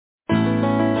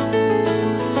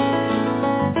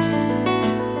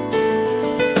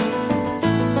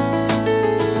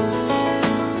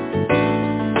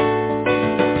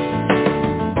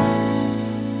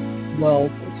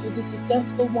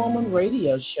Businesswoman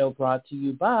Radio Show brought to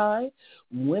you by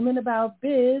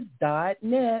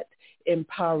WomenAboutBiz.net,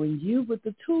 empowering you with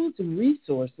the tools and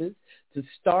resources to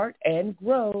start and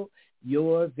grow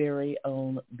your very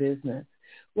own business.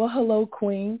 Well, hello,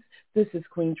 Queens. This is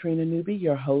Queen Trina Newby,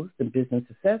 your host and business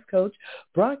success coach,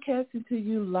 broadcasting to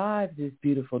you live this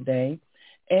beautiful day.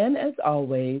 And as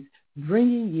always,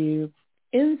 bringing you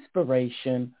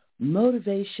inspiration,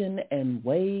 motivation, and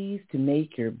ways to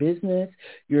make your business,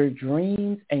 your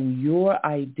dreams, and your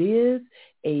ideas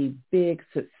a big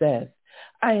success.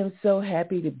 I am so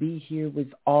happy to be here with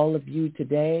all of you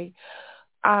today.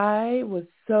 I was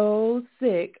so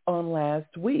sick on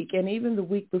last week and even the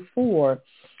week before.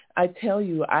 I tell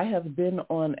you, I have been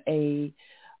on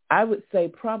I would say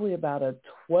probably about a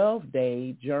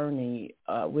 12-day journey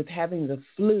with having the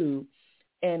flu,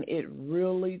 and it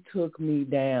really took me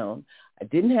down. I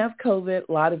didn't have COVID.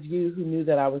 A lot of you who knew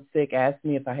that I was sick asked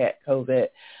me if I had COVID.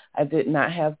 I did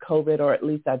not have COVID, or at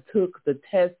least I took the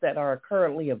tests that are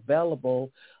currently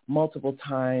available multiple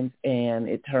times, and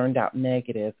it turned out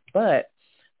negative. But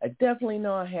I definitely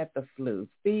know I had the flu,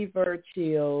 fever,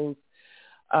 chills,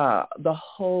 the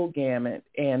whole gamut,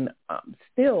 and I'm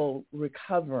still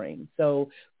recovering. So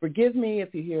forgive me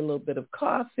if you hear a little bit of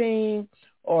coughing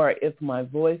or if my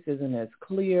voice isn't as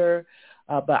clear,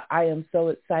 but I am so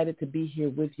excited to be here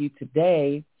with you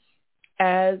today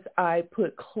as I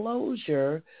put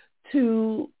closure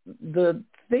to the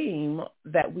theme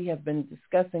that we have been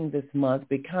discussing this month,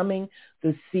 becoming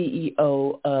the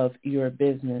CEO of your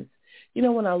business. You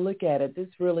know, when I look at it, this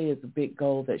really is a big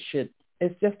goal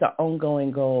it's just an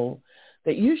ongoing goal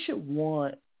that you should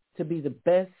want to be the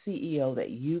best CEO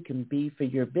that you can be for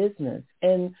your business.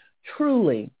 And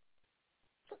truly,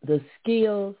 the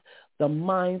skills, the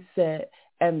mindset,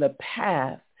 and the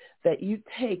path that you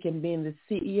take in being the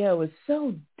CEO is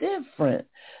so different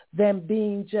than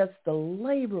being just the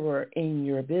laborer in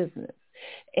your business.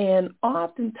 And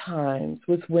oftentimes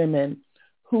with women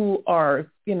who are,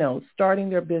 starting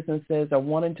their businesses or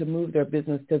wanting to move their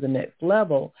business to the next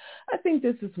level, I think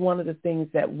this is one of the things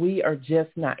that we are just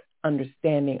not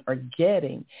understanding or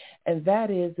getting, and that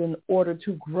is in order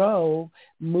to grow,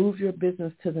 move your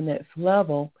business to the next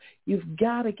level, you've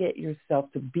got to get yourself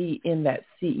to be in that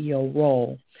CEO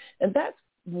role. And that's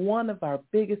one of our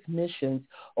biggest missions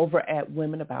over at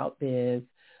Women About Biz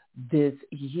this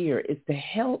year, is to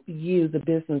help you, the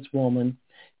businesswoman,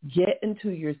 get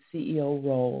into your CEO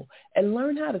role and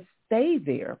learn how to stay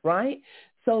there, right?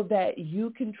 So that you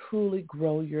can truly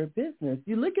grow your business.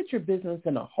 You look at your business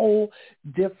in a whole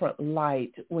different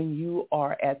light when you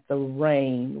are at the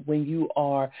reign, when you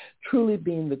are truly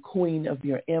being the queen of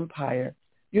your empire.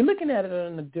 You're looking at it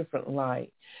in a different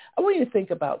light. I want you to think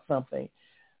about something.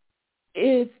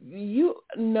 If you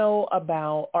know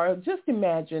about, or just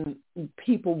imagine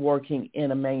people working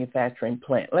in a manufacturing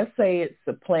plant. Let's say it's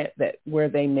a plant where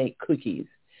they make cookies,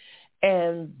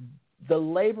 and the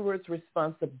laborer's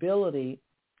responsibility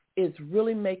is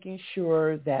really making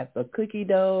sure that the cookie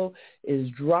dough is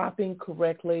dropping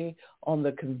correctly on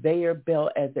the conveyor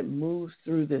belt as it moves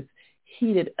through this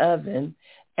heated oven.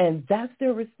 And that's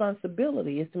their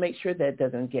responsibility, is to make sure that it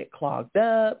doesn't get clogged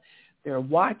up. They're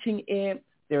watching it.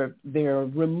 They're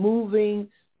removing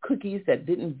cookies that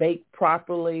didn't bake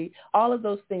properly. All of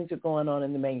those things are going on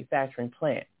in the manufacturing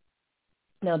plant.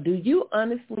 Now, do you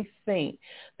honestly think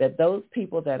that those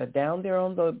people that are down there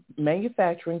on the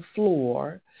manufacturing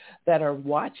floor that are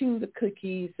watching the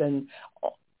cookies and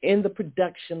in the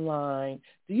production line,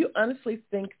 do you honestly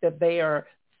think that they are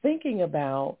thinking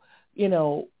about,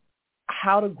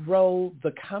 how to grow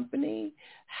the company,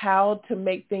 how to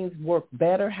make things work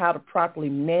better, how to properly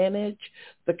manage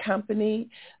the company,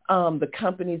 the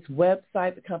company's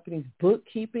website, the company's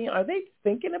bookkeeping? Are they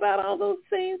thinking about all those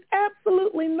things?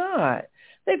 Absolutely not.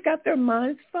 They've got their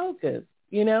minds focused,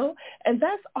 and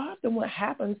that's often what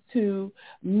happens to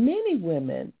many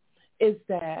women, is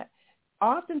that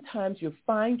oftentimes you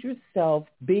find yourself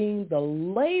being the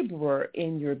laborer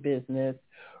in your business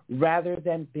rather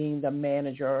than being the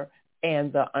manager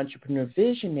and the entrepreneur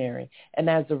visionary. And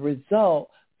as a result,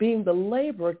 being the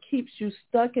laborer keeps you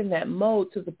stuck in that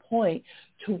mode to the point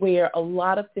to where a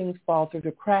lot of things fall through the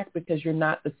crack because you're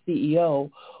not the CEO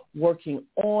working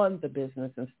on the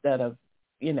business instead of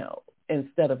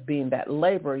being that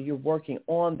laborer. You're working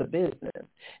on the business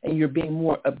and you're being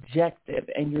more objective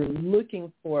and you're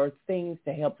looking for things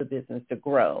to help the business to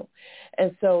grow.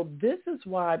 And so this is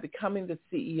why becoming the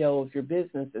CEO of your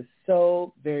business is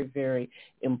so very, very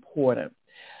important.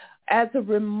 As a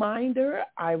reminder,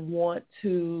 I want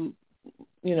to,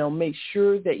 make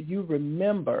sure that you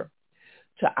remember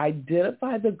to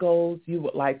identify the goals you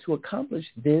would like to accomplish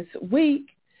this week.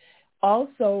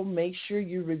 Also, make sure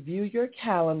you review your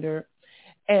calendar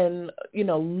and,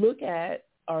 look at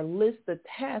or list the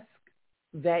tasks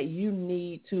that you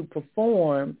need to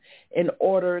perform in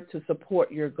order to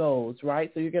support your goals, right?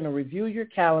 So you're going to review your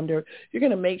calendar. You're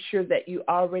going to make sure that you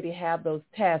already have those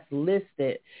tasks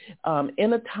listed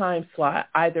in a time slot,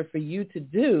 either for you to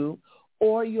do,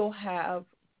 or you'll have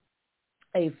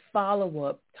a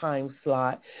follow-up time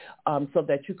slot so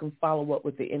that you can follow up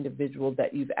with the individual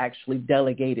that you've actually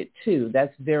delegated to.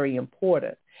 That's very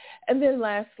important. And then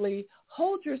lastly,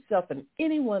 hold yourself and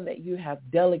anyone that you have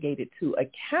delegated to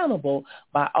accountable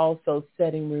by also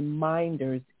setting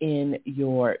reminders in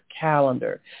your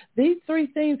calendar. These three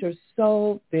things are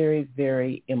so very,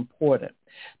 very important.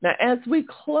 Now, as we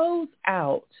close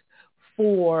out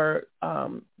for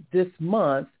this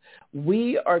month,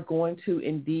 we are going to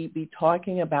indeed be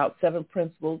talking about 7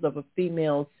 principles of a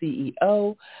female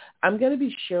CEO. I'm going to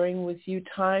be sharing with you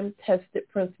time-tested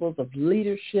principles of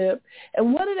leadership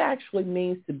and what it actually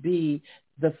means to be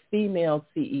the female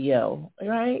CEO,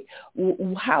 right?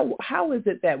 How is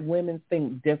it that women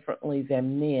think differently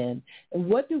than men? And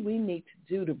what do we need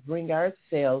to do to bring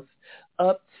ourselves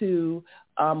up to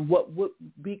what would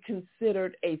be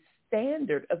considered a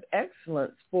standard of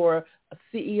excellence for a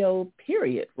CEO,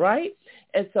 period, right?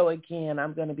 And so, again,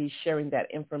 I'm going to be sharing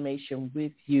that information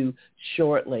with you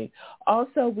shortly.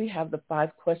 Also, we have the 5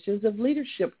 questions of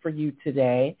leadership for you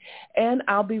today, and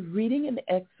I'll be reading an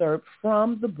excerpt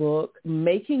from the book,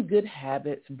 Making Good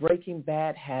Habits, Breaking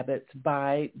Bad Habits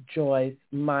by Joyce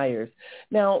Myers.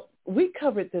 Now, we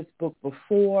covered this book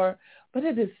before, but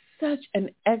it is such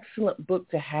an excellent book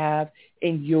to have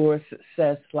in your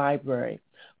success library.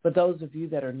 For those of you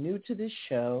that are new to this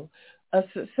show, a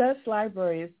success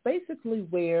library is basically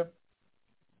where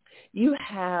you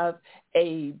have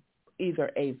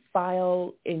either a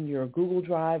file in your Google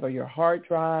Drive or your hard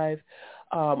drive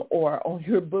or on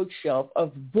your bookshelf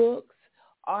of books,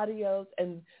 audios,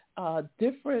 and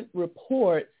different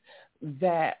reports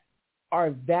that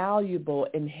are valuable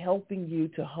in helping you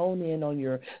to hone in on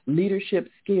your leadership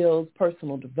skills,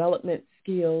 personal development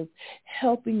skills,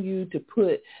 helping you to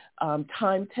put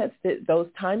those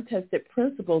time-tested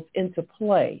principles into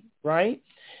play, right?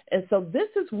 And so this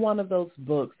is one of those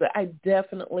books that I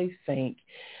definitely think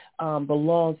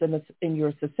belongs in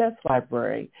your success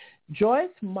library. Joyce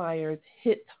Myers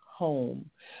hits home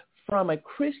from a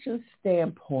Christian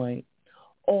standpoint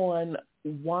on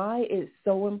why it's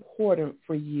so important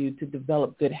for you to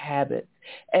develop good habits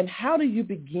and how do you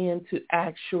begin to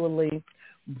actually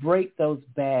break those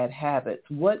bad habits.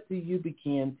 What do you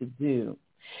begin to do?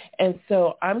 And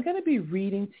so I'm going to be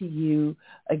reading to you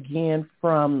again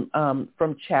from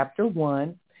chapter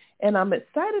 1, and I'm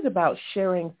excited about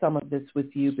sharing some of this with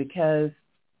you because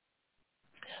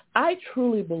I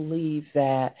truly believe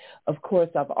that, of course,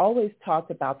 I've always talked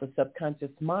about the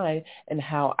subconscious mind and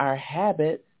how our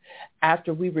habits,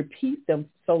 after we repeat them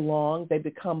so long, they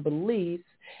become beliefs,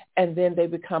 and then they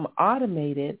become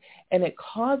automated, and it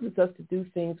causes us to do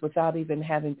things without even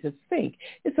having to think.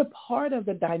 It's a part of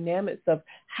the dynamics of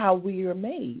how we are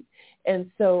made.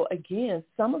 And so, again,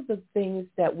 some of the things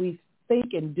that we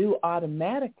think and do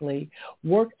automatically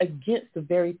work against the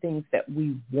very things that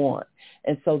we want.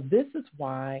 And so this is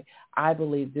why I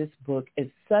believe this book is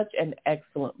such an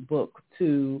excellent book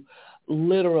to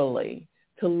literally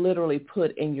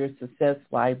put in your success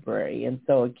library. And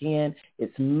so, again,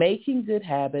 it's Making Good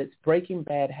Habits, Breaking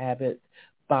Bad Habits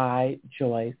by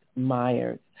Joyce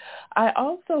Myers. I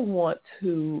also want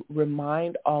to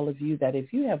remind all of you that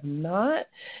if you have not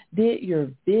did your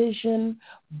vision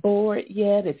board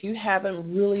yet, if you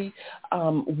haven't really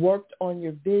worked on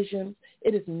your vision,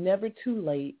 it is never too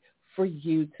late for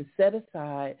you to set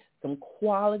aside some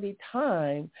quality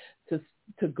time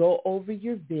to go over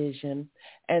your vision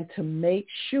and to make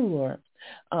sure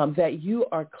that you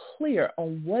are clear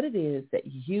on what it is that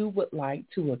you would like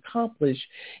to accomplish,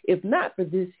 if not for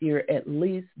this year, at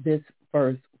least this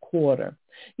first quarter.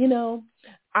 You know,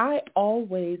 I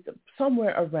always,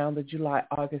 somewhere around the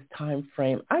July-August time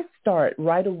frame, I start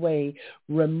right away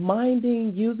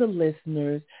reminding you, the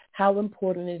listeners, how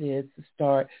important it is to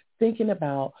start thinking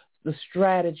about the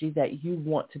strategy that you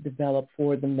want to develop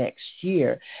for the next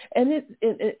year. And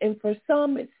and for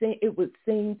some, it would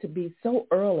seem to be so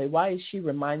early. Why is she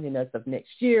reminding us of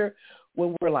next year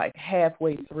when we're like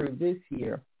halfway through this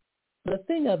year? The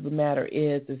thing of the matter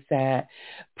is that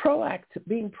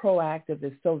being proactive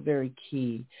is so very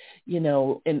key. You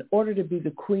know, in order to be the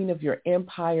queen of your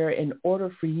empire, in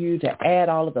order for you to add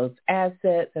all of those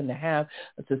assets and to have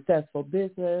a successful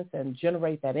business and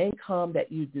generate that income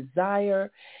that you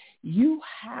desire, you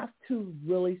have to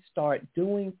really start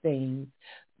doing things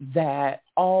that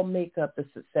all make up the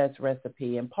success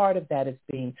recipe. And part of that is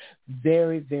being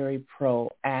very, very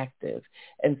proactive.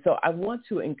 And so I want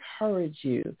to encourage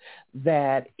you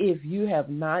that if you have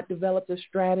not developed a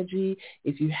strategy,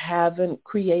 if you haven't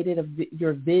created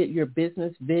your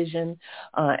business vision,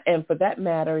 and for that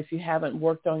matter, if you haven't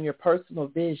worked on your personal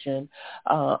vision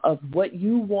of what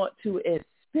you want to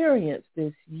experience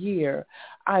this year,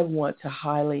 I want to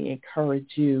highly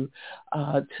encourage you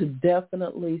to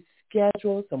definitely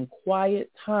schedule some quiet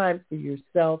time for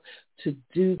yourself to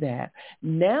do that.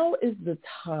 Now is the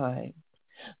time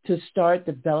to start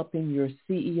developing your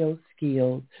CEO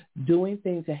skills, doing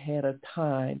things ahead of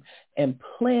time, and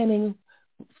planning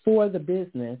for the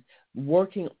business,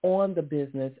 working on the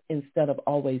business instead of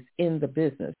always in the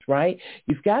business, right?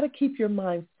 You've got to keep your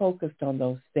mind focused on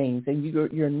those things, and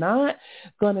you're not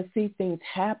going to see things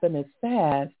happen as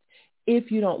fast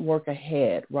if you don't work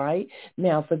ahead, right?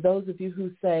 Now, for those of you who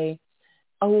say,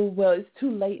 oh, well, it's too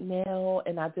late now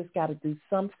and I just got to do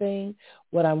something,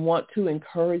 what I want to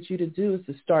encourage you to do is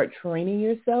to start training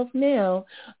yourself now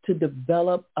to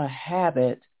develop a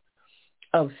habit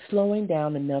of slowing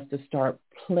down enough to start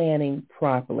planning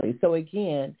properly. So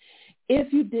again,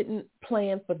 if you didn't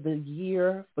plan for the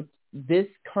year, for this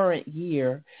current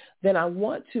year, then I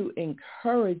want to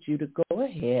encourage you to go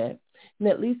ahead and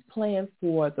at least plan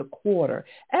for the quarter.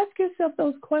 Ask yourself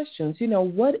those questions.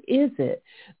 What is it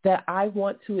that I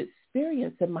want to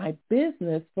experience in my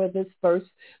business for this first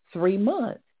 3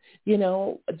 months?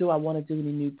 Do I want to do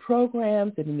any new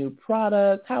programs, any new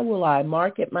products? How will I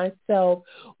market myself?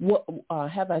 What,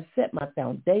 have I set my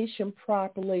foundation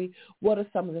properly? What are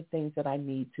some of the things that I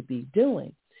need to be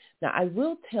doing? Now, I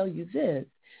will tell you this.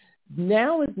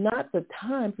 Now is not the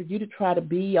time for you to try to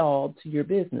be all to your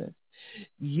business.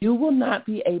 You will not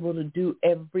be able to do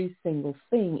every single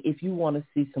thing if you want to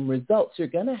see some results. You're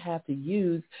going to have to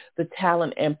use the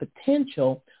talent and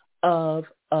potential of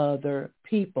other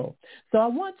people. So I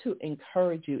want to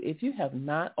encourage you, if you have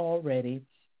not already,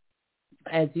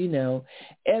 as you know,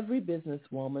 every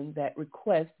businesswoman that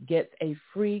requests gets a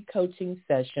free coaching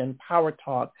session, Power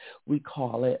Talk, we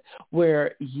call it,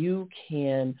 where you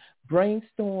can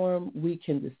brainstorm, we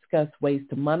can discuss ways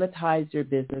to monetize your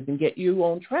business and get you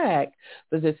on track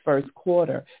for this first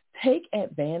quarter. Take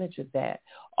advantage of that.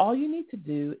 All you need to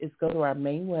do is go to our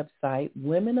main website,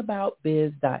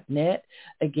 womenaboutbiz.net.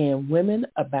 Again,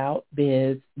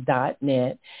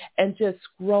 womenaboutbiz.net. And just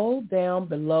scroll down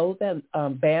below the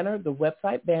banner, the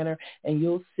website banner, and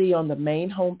you'll see on the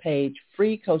main homepage,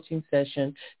 free coaching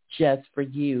session just for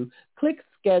you. Click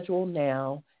schedule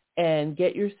now and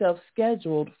get yourself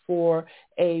scheduled for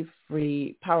a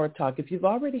free Power Talk. If you've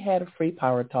already had a free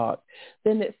Power Talk,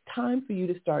 then it's time for you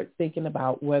to start thinking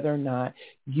about whether or not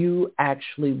you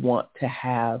actually want to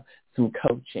have some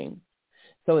coaching.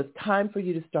 So it's time for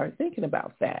you to start thinking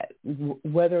about that,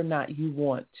 whether or not you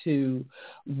want to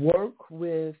work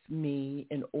with me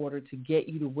in order to get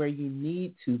you to where you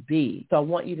need to be. So I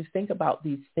want you to think about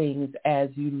these things as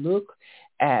you look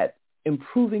at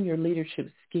improving your leadership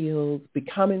skills,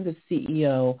 becoming the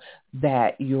CEO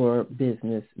that your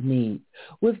business needs.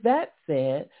 With that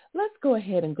said, let's go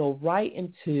ahead and go right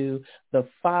into the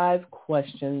 5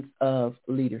 questions of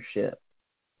leadership.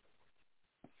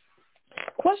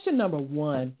 Question number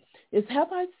 1 is,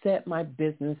 have I set my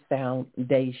business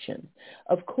foundation?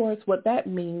 Of course, what that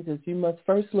means is you must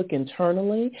first look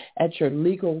internally at your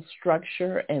legal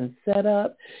structure and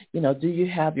setup. Do you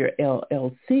have your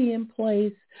LLC in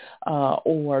place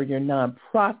or your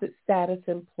nonprofit status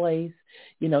in place?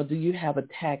 Do you have a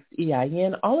tax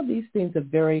EIN? All of these things are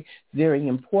very, very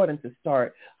important to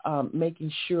start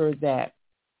making sure that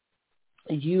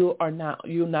you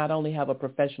not only have a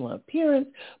professional appearance,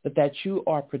 but that you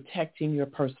are protecting your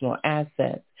personal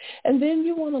assets. And then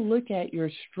you want to look at your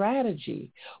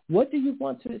strategy. What do you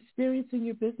want to experience in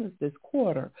your business this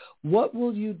quarter? What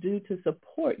will you do to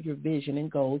support your vision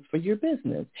and goals for your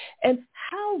business? And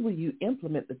how will you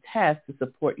implement the tasks to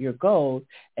support your goals?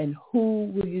 And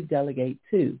who will you delegate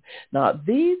to? Now,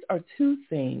 these are 2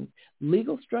 things.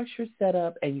 Legal structure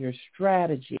setup and your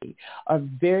strategy are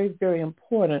very, very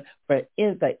important for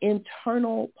the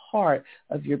internal part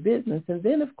of your business. And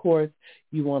then, of course,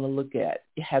 you want to look at,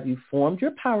 have you formed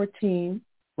your power team,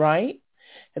 right?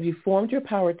 Have you formed your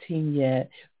power team yet?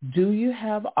 Do you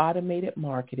have automated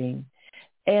marketing?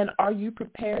 And are you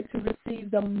prepared to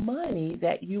receive the money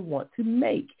that you want to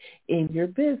make in your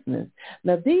business?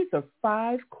 Now, these are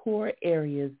 5 core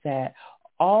areas that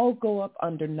all go up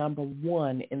under number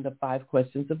 1 in the 5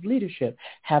 questions of leadership.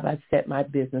 Have I set my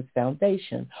business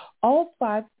foundation? All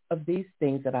 5 of these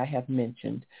things that I have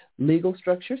mentioned, legal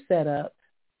structure setup,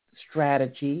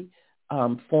 strategy,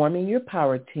 forming your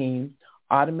power team,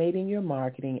 automating your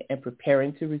marketing, and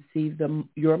preparing to receive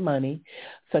your money,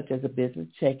 such as a business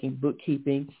checking,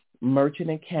 bookkeeping, merchant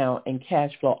account, and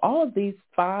cash flow. All of these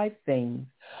 5 things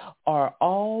are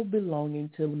all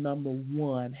belonging to number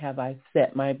 1, have I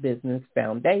set my business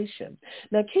foundation?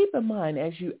 Now, keep in mind,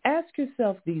 as you ask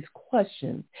yourself these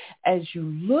questions, as you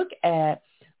look at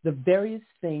the various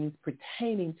things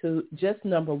pertaining to just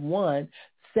number 1,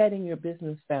 setting your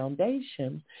business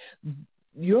foundation,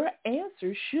 your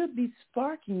answer should be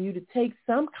sparking you to take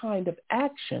some kind of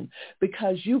action,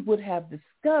 because you would have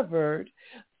discovered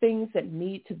things that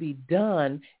need to be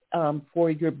done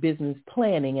for your business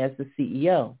planning as the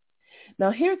CEO. Now,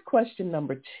 here's question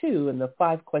number 2 in the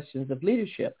 5 questions of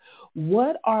leadership.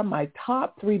 What are my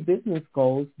top 3 business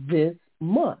goals this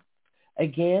month?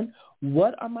 Again,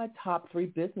 what are my top 3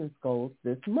 business goals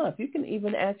this month? You can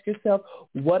even ask yourself,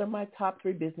 what are my top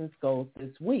 3 business goals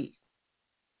this week?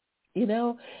 You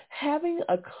know, having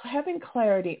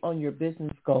clarity on your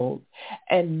business goals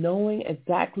and knowing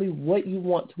exactly what you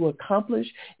want to accomplish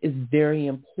is very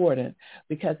important,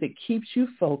 because it keeps you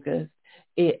focused.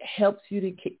 It helps you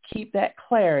to keep that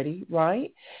clarity,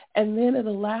 right? And then it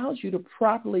allows you to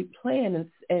properly plan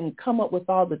and come up with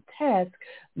all the tasks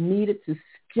needed to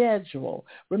schedule.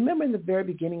 Remember, in the very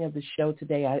beginning of the show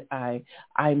today,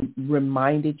 I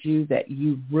reminded you that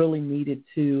you really needed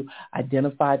to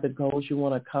identify the goals you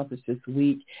want to accomplish this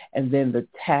week, and then the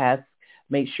tasks.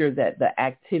 Make sure that the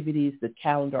activities, the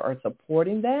calendar are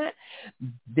supporting that.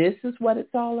 This is what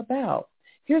it's all about.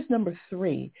 Here's number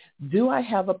 3. Do I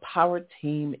have a power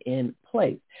team in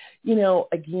place? You know,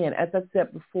 again, as I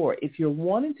said before, if you're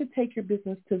wanting to take your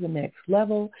business to the next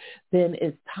level, then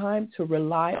it's time to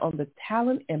rely on the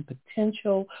talent and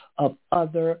potential of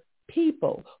other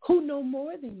people who know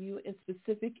more than you in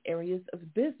specific areas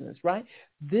of business, right?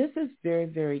 This is very,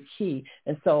 very key.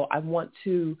 And so I want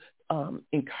to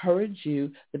encourage you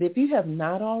that if you have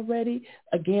not already,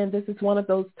 again, this is one of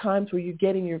those times where you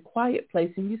get in your quiet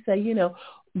place and you say, you know,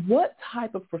 what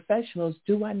type of professionals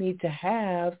do I need to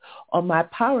have on my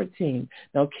power team?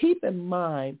 Now, keep in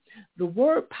mind, the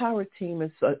word power team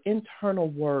is an internal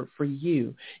word for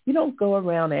you. You don't go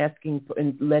around asking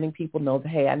and letting people know that,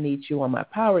 hey, I need you on my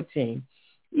power team.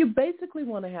 You basically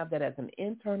want to have that as an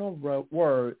internal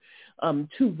word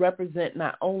to represent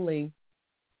not only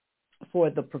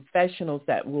for the professionals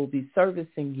that will be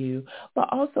servicing you, but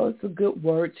also it's a good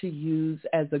word to use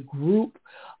as a group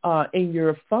in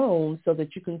your phone, so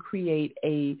that you can create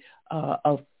a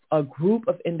group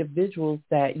of individuals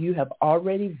that you have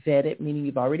already vetted, meaning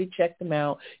you've already checked them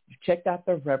out, you've checked out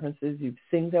their references, you've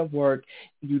seen their work,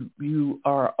 you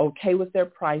are okay with their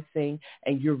pricing,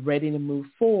 and you're ready to move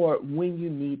forward when you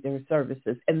need their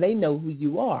services, and they know who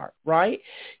you are, right?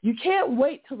 You can't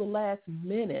wait till the last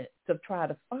minute to try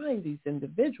to find these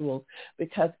individuals,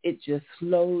 because it just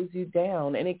slows you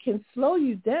down, and it can slow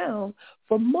you down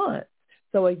for months.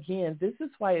 So again, this is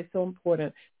why it's so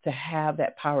important to have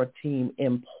that power team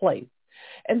in place.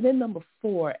 And then number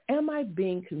 4, am I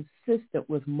being consistent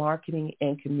with marketing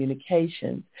and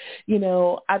communications? You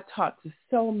know, I've talked to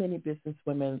so many business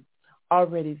women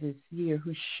already this year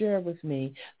who share with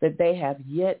me that they have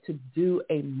yet to do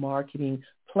a marketing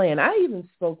plan. I even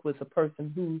spoke with a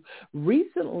person who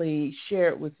recently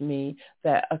shared with me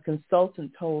that a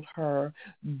consultant told her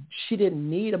she didn't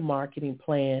need a marketing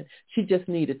plan. She just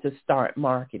needed to start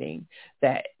marketing.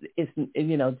 That is,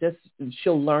 you know, just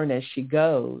she'll learn as she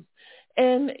goes.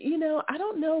 And, you know, I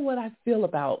don't know what I feel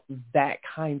about that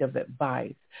kind of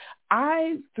advice.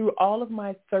 I, through all of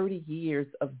my 30 years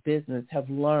of business, have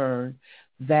learned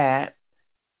that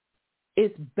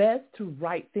it's best to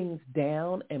write things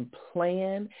down and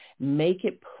plan, make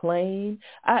it plain.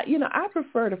 You know, I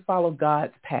prefer to follow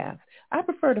God's path. I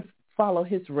prefer to follow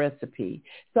his recipe.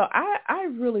 So I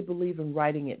really believe in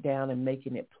writing it down and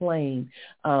making it plain,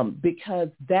 because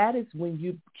that is when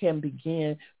you can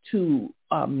begin to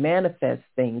manifest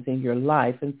things in your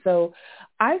life. And so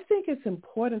I think it's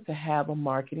important to have a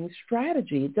marketing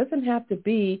strategy. It doesn't have to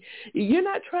be, you're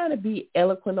not trying to be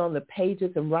eloquent on the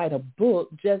pages and write a book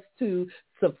just to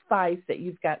suffice that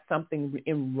you've got something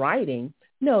in writing.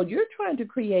 No, you're trying to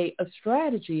create a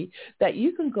strategy that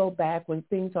you can go back when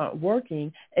things aren't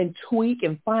working and tweak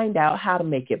and find out how to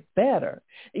make it better.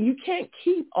 And you can't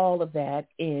keep all of that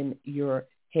in your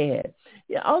head.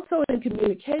 Also in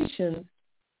communications,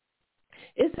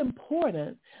 it's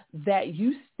important that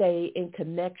you stay in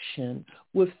connection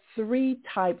with 3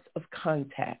 types of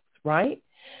contacts, right?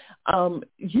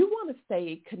 You want to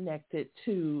stay connected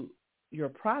to your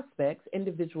prospects,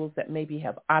 individuals that maybe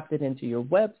have opted into your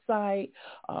website,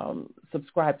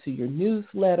 subscribe to your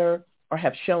newsletter, or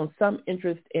have shown some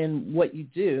interest in what you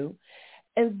do.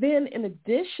 And then in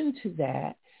addition to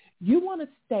that, you want to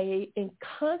stay in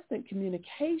constant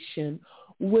communication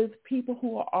with people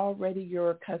who are already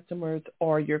your customers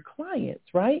or your clients,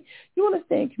 right? You want to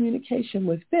stay in communication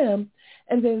with them.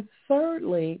 And then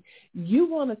thirdly, you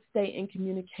want to stay in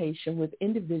communication with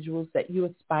individuals that you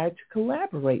aspire to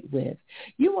collaborate with.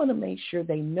 You want to make sure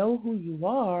they know who you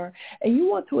are, and you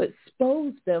want to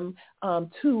expose them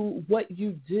to what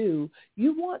you do.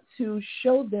 You want to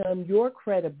show them your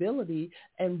credibility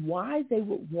and why they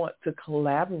would want to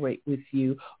collaborate with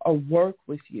you or work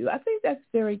with you. I think that's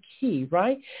very key,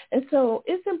 right? And so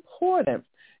it's important,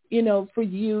 for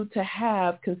you to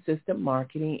have consistent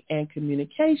marketing and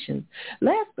communications.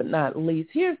 Last but not least,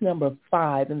 here's number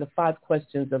 5 in the 5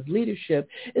 questions of leadership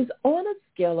is on a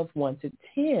scale of 1 to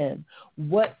 10,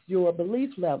 what's your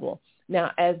belief level?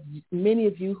 Now, as many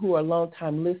of you who are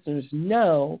longtime listeners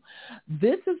know,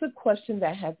 this is a question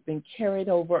that has been carried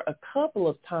over a couple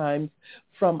of times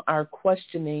from our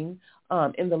questioning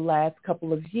in the last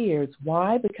couple of years.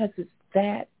 Why? Because it's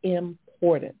that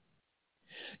important.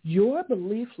 Your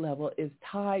belief level is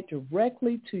tied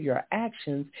directly to your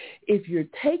actions. If you're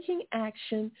taking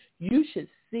action, you should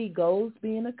see goals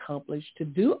being accomplished,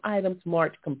 to-do items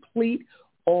marked complete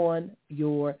on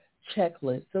your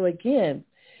checklist. So again,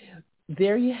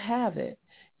 there you have it.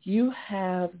 You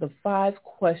have the 5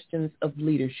 questions of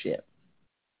leadership.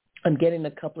 I'm getting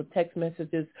a couple of text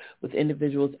messages with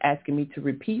individuals asking me to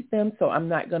repeat them, so I'm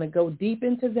not going to go deep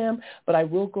into them, but I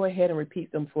will go ahead and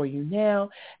repeat them for you now.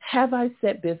 Have I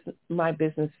set my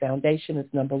business foundation is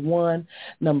number 1.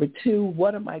 Number 2,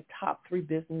 what are my top 3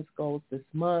 business goals this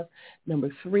month? Number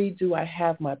 3, do I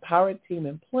have my power team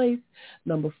in place?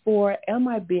 Number 4, am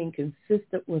I being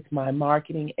consistent with my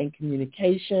marketing and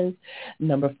communications?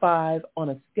 Number 5, on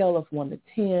a scale of 1 to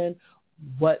 10,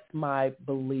 what's my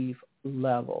belief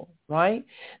level, right?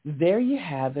 There you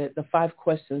have it, the 5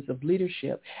 questions of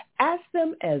leadership. Ask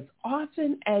them as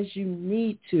often as you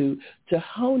need to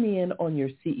hone in on your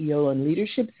CEO and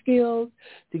leadership skills,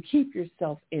 to keep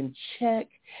yourself in check,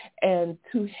 and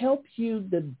to help you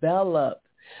develop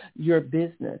your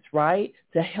business, right?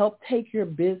 To help take your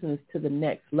business to the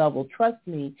next level. Trust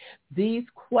me, these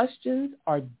questions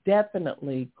are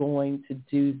definitely going to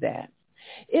do that.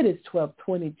 It is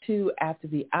 12:22 after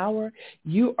the hour.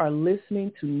 You are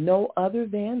listening to no other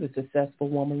than the Successful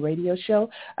Woman Radio Show.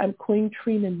 I'm Queen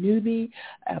Trina Newby.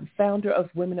 I'm founder of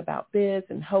Women About Biz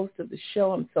and host of the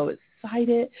show. I'm so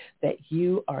excited that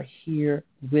you are here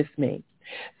with me.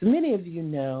 So many of you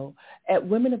know, at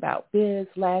Women About Biz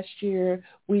last year,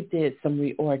 we did some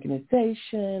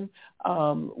reorganization.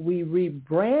 We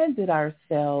rebranded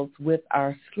ourselves with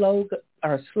our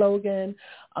slogan,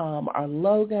 our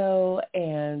logo,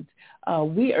 and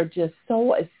we are just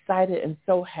so excited and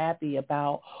so happy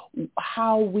about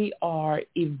how we are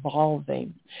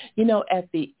evolving. At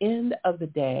the end of the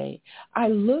day, I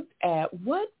looked at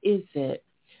what is it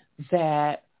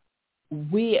that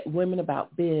we at Women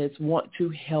About Biz want to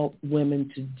help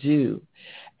women to do.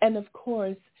 And of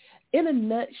course, in a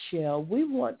nutshell, we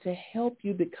want to help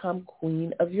you become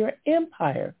queen of your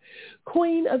empire.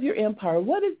 Queen of your empire.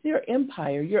 What is your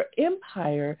empire? Your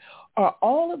empire are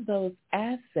all of those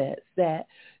assets that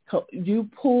you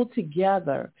pull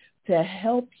together to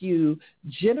help you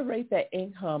generate that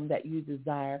income that you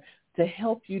desire, to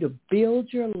help you to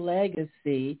build your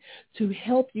legacy, to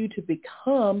help you to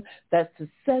become that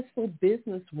successful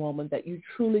businesswoman that you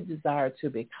truly desire to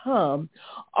become.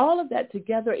 All of that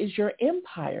together is your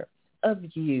empire. Of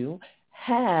you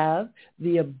have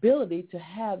the ability to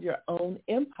have your own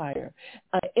empire,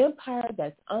 an empire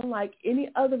that's unlike any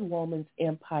other woman's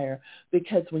empire,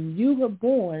 because when you were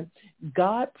born,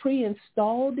 God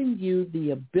pre-installed in you the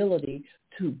ability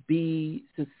to be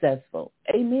successful.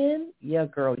 Amen? Yeah,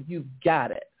 girl, you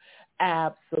got it.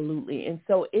 Absolutely. And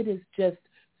so it is just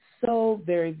so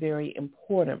very, very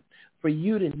important for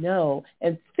you to know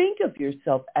and think of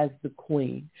yourself as the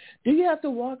queen. Do you have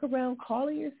to walk around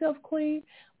calling yourself queen?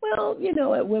 Well,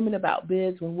 at Women About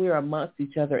Biz, when we're amongst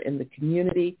each other in the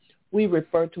community, we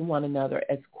refer to one another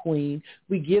as queen.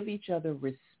 We give each other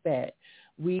respect.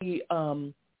 We're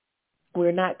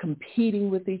not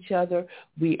competing with each other.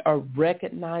 We are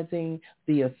recognizing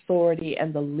the authority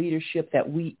and the leadership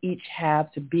that we each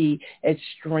have to be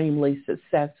extremely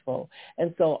successful.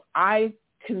 And so I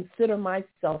consider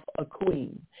myself a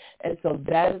queen. And so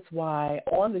that is why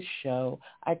on the show,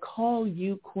 I call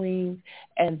you queens,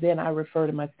 and then I refer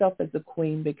to myself as a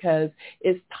queen, because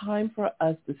it's time for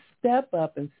us to step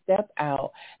up and step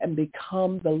out and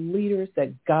become the leaders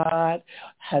that God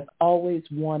has always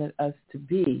wanted us to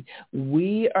be.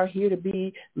 We are here to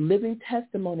be living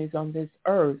testimonies on this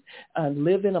earth,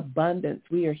 live in abundance.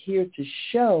 We are here to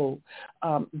show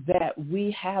that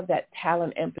we have that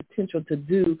talent and potential to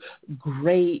do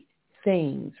great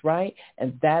things, right?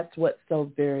 And that's what's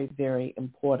so very, very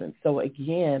important. So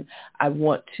again, I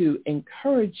want to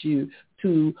encourage you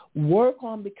to work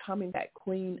on becoming that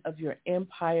queen of your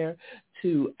empire,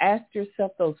 to ask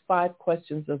yourself those 5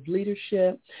 questions of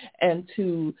leadership, and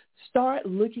to start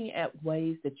looking at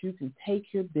ways that you can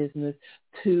take your business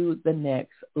to the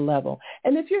next level.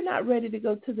 And if you're not ready to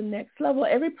go to the next level,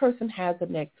 every person has a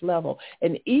next level.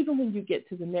 And even when you get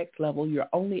to the next level, you're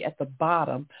only at the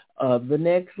bottom of the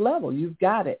next level. You've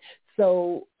got it.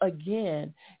 So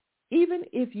again, even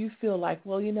if you feel like,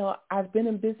 well, I've been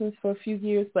in business for a few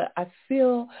years, but I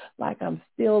feel like I'm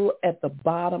still at the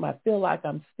bottom. I feel like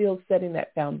I'm still setting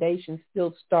that foundation,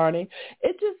 still starting.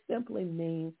 It just simply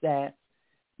means that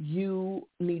you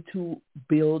need to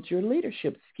build your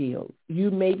leadership skills.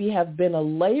 You maybe have been a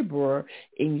laborer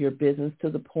in your business to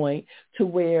the point to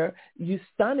where you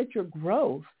stunted your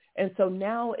growth. And so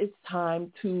now it's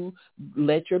time to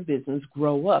let your business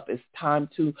grow up. It's time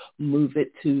to move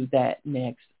it to that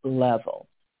next level.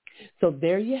 So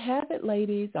there you have it,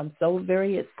 ladies. I'm so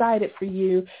very excited for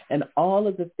you and all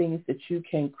of the things that you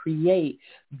can create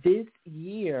this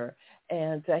year.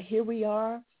 And here we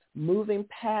are, moving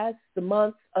past the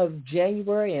month of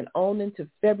January and on into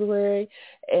February.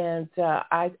 And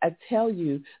I tell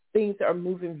you, things are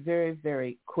moving very,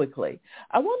 very quickly.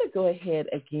 I want to go ahead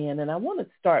again, and I want to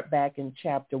start back in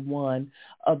chapter 1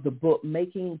 of the book,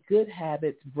 Making Good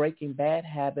Habits, Breaking Bad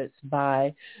Habits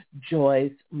by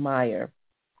Joyce Meyer.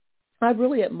 I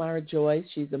really admire Joyce.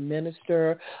 She's a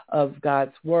minister of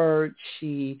God's Word.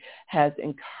 She has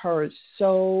encouraged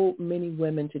so many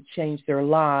women to change their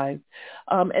lives.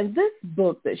 And this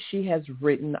book that she has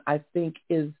written, I think,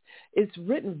 it's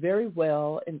written very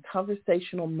well in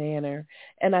conversational manner.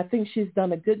 And I think she's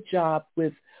done a good job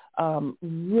with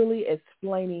really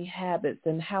explaining habits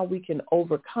and how we can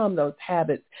overcome those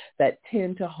habits that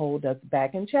tend to hold us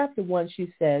back. In chapter 1,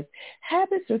 she says,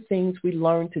 habits are things we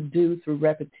learn to do through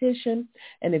repetition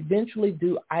and eventually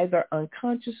do either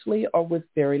unconsciously or with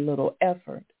very little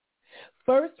effort.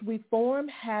 First, we form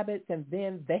habits and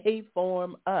then they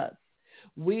form us.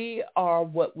 We are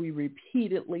what we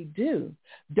repeatedly do.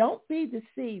 Don't be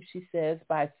deceived, she says,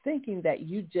 by thinking that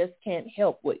you just can't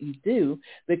help what you do,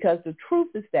 because the truth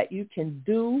is that you can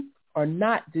do or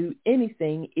not do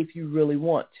anything if you really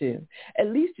want to. At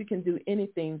least you can do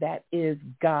anything that is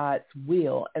God's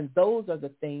will, and those are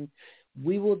the things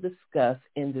we will discuss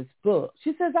in this book.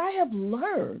 She says, I have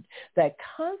learned that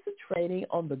concentrating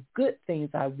on the good things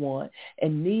I want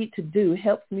and need to do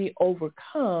helps me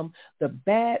overcome the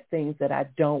bad things that I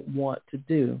don't want to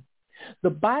do.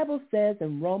 The Bible says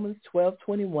in Romans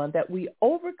 12:21 that we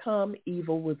overcome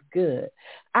evil with good.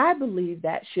 I believe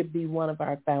that should be one of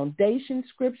our foundation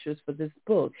scriptures for this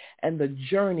book and the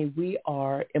journey we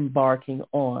are embarking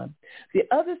on. The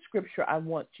other scripture I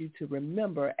want you to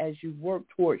remember as you work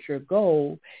towards your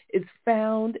goal is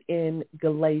found in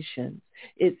Galatians.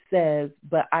 It says,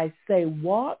 but I say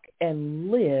walk and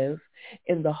live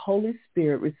in the Holy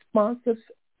Spirit, responsive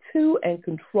to and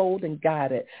controlled and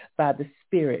guided by the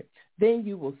Spirit. Then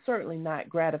you will certainly not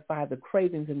gratify the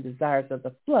cravings and desires of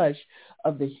the flesh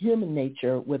of the human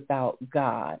nature without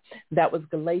God. That was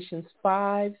Galatians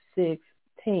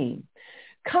 5:16.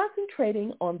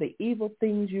 Concentrating on the evil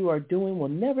things you are doing will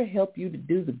never help you to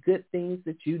do the good things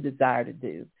that you desire to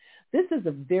do. This is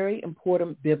a very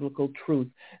important biblical truth.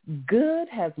 Good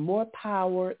has more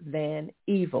power than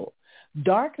evil.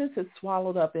 Darkness is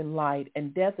swallowed up in light,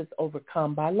 and death is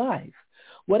overcome by life.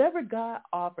 Whatever God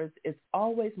offers is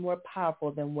always more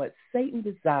powerful than what Satan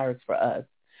desires for us.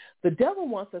 The devil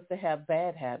wants us to have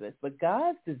bad habits, but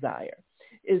God's desire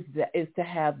is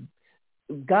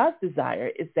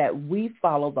that we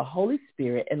follow the Holy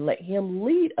Spirit and let him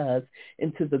lead us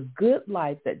into the good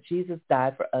life that Jesus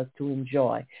died for us to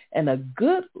enjoy. And a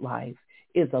good life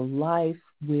is a life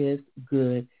with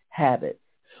good habits.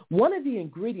 One of the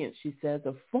ingredients, she says,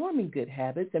 of forming good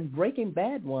habits and breaking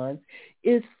bad ones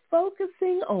is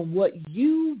focusing on what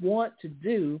you want to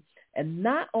do and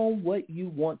not on what you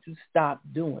want to stop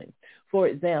doing. For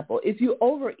example, if you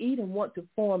overeat and want to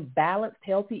form balanced,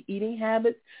 healthy eating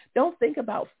habits, don't think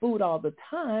about food all the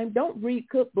time. Don't read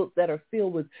cookbooks that are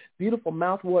filled with beautiful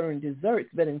mouth-watering desserts,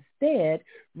 but instead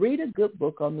read a good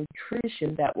book on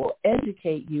nutrition that will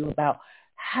educate you about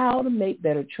how to make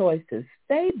better choices.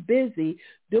 Stay busy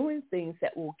doing things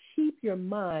that will keep your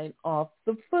mind off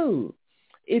the food.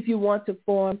 If you want to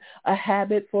form a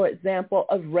habit, for example,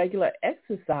 of regular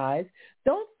exercise,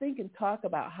 don't think and talk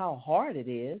about how hard it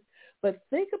is, but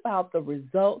think about the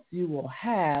results you will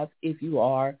have if you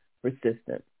are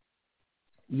persistent.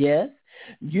 Yes,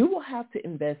 you will have to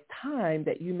invest time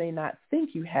that you may not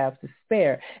think you have to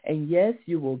spare. And yes,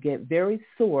 you will get very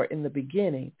sore in the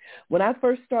beginning. When I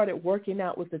first started working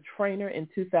out with a trainer in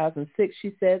 2006,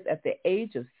 she says at the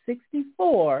age of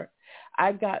 64,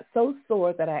 I got so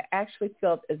sore that I actually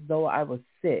felt as though I was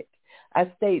sick. I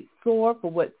stayed sore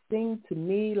for what seemed to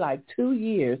me like 2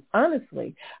 years.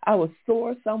 Honestly, I was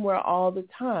sore somewhere all the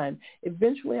time.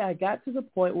 Eventually, I got to the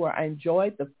point where I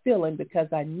enjoyed the feeling because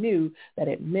I knew that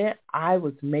it meant I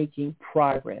was making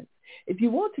progress. If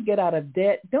you want to get out of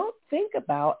debt, don't think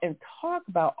about and talk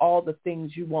about all the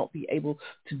things you won't be able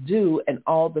to do and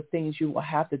all the things you will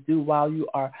have to do while you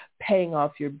are paying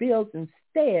off your bills.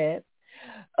 Instead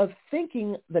of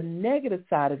thinking the negative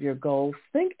side of your goal,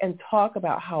 think and talk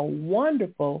about how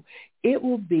wonderful it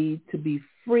will be to be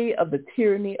free of the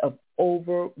tyranny of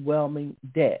overwhelming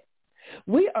debt.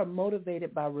 We are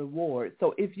motivated by reward.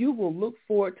 So if you will look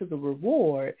forward to the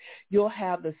reward, you'll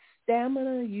have the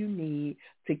stamina you need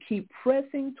to keep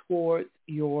pressing towards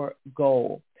your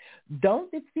goal.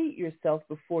 Don't defeat yourself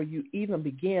before you even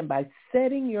begin by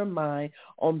setting your mind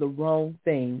on the wrong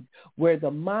things. Where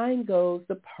the mind goes,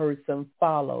 the person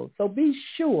follows. So be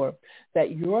sure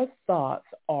that your thoughts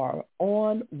are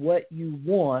on what you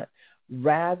want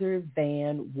rather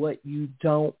than what you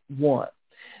don't want.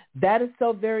 That is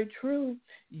so very true.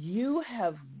 You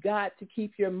have got to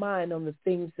keep your mind on the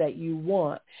things that you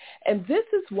want. And this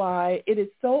is why it is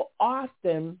so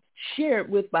often shared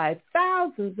with by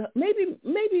thousands,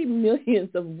 maybe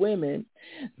millions of women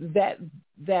that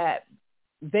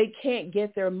they can't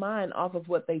get their mind off of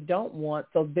what they don't want.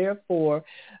 So therefore,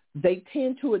 they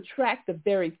tend to attract the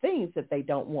very things that they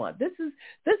don't want. This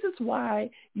is why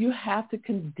you have to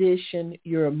condition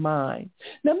your mind.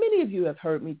 Now, many of you have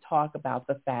heard me talk about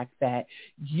the fact that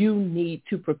you need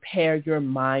to prepare your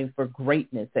mind for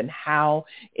greatness and how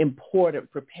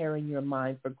important preparing your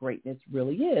mind for greatness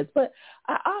really is. But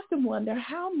I often wonder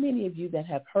how many of you that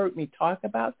have heard me talk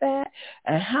about that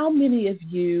and how many of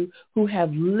you who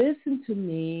have listened to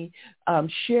me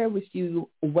share with you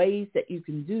ways that you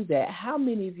can do that, how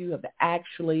many of you have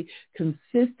actually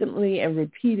consistently and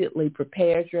repeatedly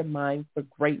prepared your mind for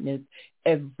greatness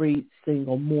every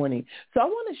single morning. So I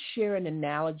want to share an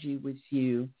analogy with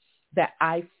you that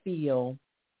I feel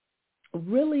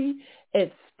really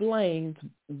explains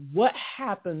what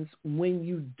happens when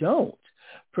you don't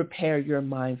prepare your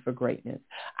mind for greatness.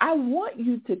 I want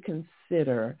you to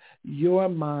consider your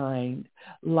mind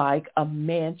like a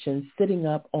mansion sitting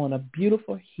up on a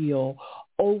beautiful hill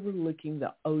overlooking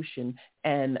the ocean,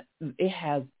 and it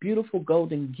has beautiful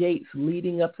golden gates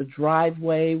leading up the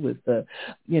driveway with the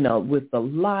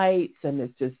lights, and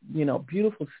it's just,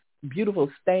 beautiful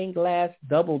stained glass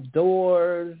double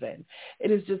doors, and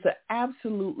it is just an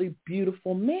absolutely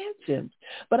beautiful mansion.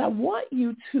 But I want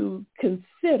you to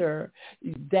consider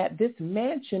that this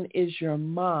mansion is your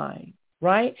mind,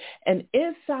 right? And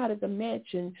inside of the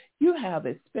mansion, you have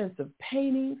expensive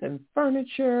paintings and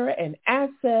furniture and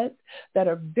assets that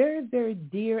are very, very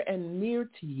dear and near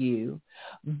to you,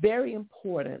 very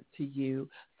important to you,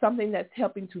 something that's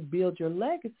helping to build your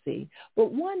legacy.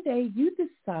 But one day you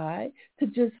decide to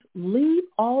just leave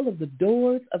all of the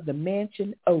doors of the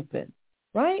mansion open,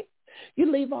 right?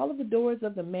 You leave all of the doors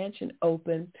of the mansion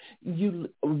open. You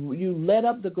let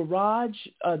up the garage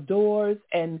doors,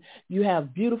 and you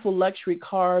have beautiful luxury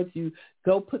cars. You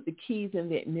go put the keys in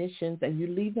the ignitions, and you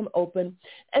leave them open.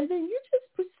 And then you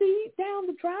just proceed down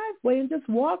the driveway and just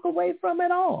walk away from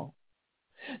it all.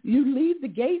 You leave the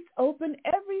gates open.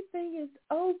 Everything is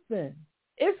open.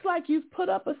 It's like you've put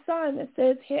up a sign that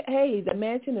says, hey, the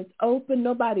mansion is open.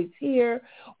 Nobody's here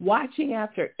watching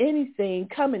after anything.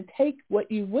 Come and take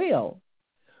what you will.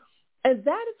 And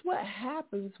that is what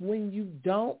happens when you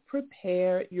don't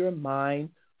prepare your mind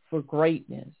for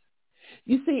greatness.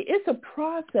 You see, it's a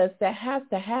process that has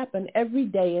to happen every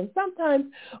day, and sometimes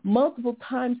multiple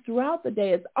times throughout the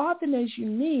day, as often as you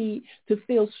need to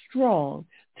feel strong,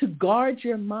 to guard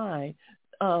your mind,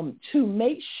 to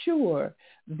make sure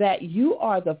that you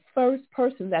are the first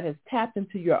person that has tapped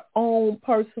into your own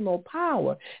personal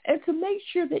power, and to make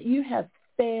sure that you have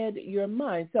fed your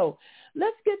mind. So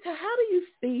let's get to how do you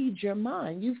feed your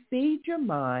mind? You feed your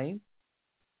mind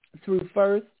through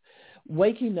first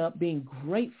waking up, being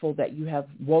grateful that you have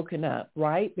woken up,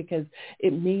 right? Because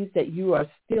it means that you are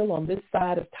still on this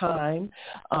side of time,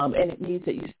 and it means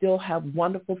that you still have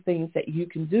wonderful things that you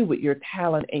can do with your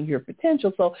talent and your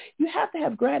potential. So you have to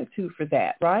have gratitude for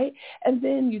that, right? And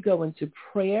then you go into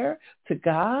prayer to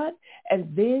God,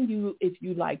 and then you, if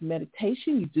you like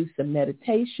meditation, you do some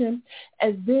meditation,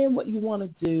 and then what you want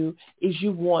to do is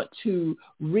you want to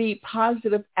read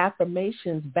positive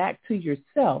affirmations back to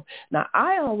yourself. Now,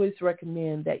 I always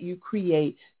recommend that you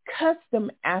create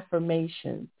custom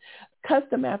affirmations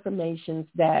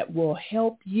that will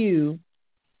help you,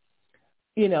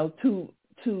 to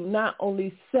not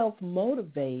only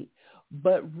self-motivate,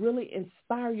 but really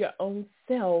inspire your own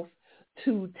self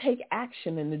to take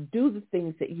action and to do the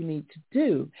things that you need to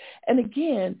do. And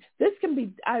again,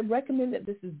 I recommend that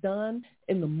this is done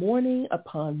in the morning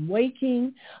upon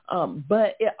waking,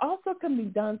 but it also can be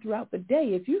done throughout the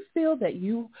day. If you feel that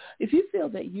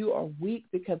you are weak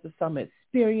because of some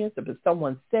experience, or if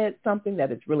someone said something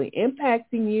that is really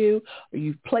impacting you, or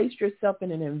you've placed yourself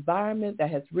in an environment that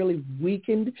has really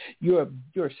weakened your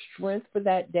strength for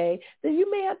that day, then you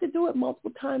may have to do it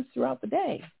multiple times throughout the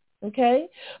day. Okay?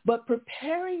 But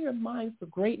preparing your mind for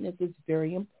greatness is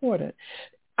very important.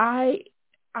 I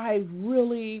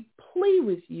really plead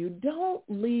with you, don't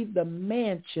leave the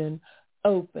mansion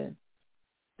open.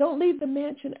 Don't leave the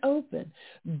mansion open.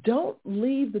 Don't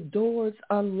leave the doors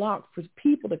unlocked for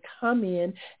people to come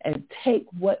in and take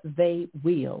what they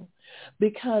will.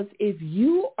 Because if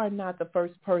you are not the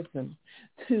first person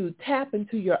to tap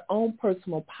into your own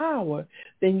personal power,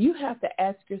 then you have to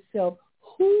ask yourself,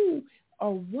 who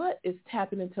or what is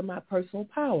tapping into my personal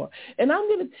power? And I'm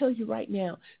going to tell you right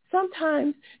now,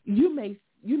 sometimes you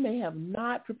may have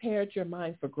not prepared your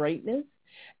mind for greatness,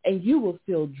 and you will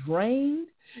feel drained.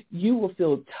 You will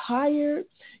feel tired.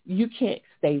 You can't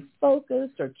stay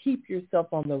focused or keep yourself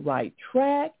on the right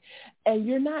track, and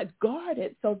you're not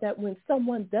guarded so that when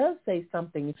someone does say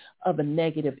something of a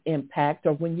negative impact,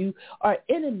 or when you are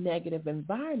in a negative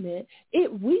environment,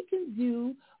 it weakens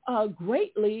you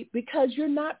greatly because you're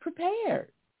not prepared.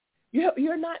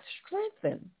 You're not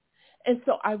strengthened. And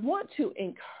so I want to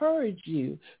encourage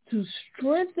you to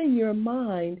strengthen your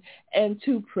mind and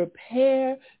to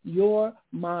prepare your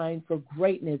mind for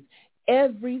greatness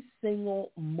every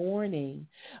single morning,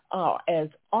 as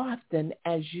often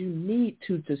as you need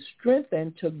to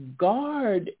strengthen, to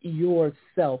guard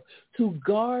yourself, to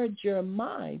guard your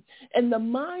mind. And the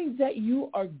mind that you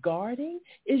are guarding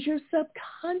is your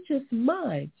subconscious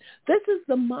mind. This is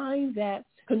the mind that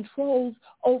controls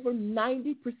over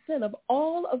 90% of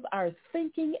all of our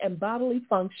thinking and bodily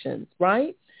functions,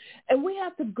 right? And we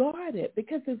have to guard it,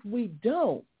 because if we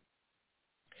don't,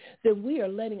 then we are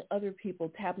letting other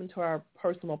people tap into our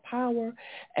personal power,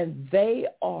 and they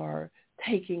are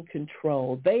taking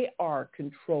control. They are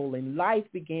controlling. Life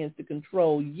begins to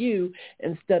control you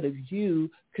instead of you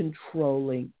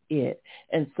controlling it.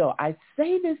 And so I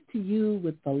say this to you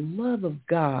with the love of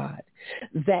God,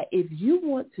 that if you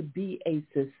want to be a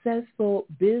successful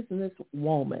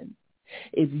businesswoman,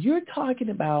 if you're talking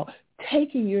about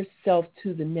taking yourself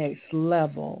to the next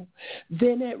level,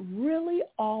 then it really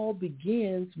all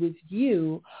begins with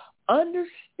you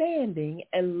understanding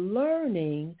and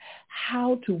learning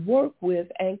how to work with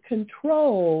and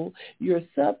control your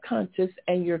subconscious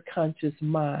and your conscious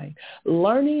mind,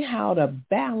 learning how to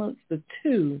balance the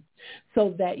two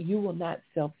so that you will not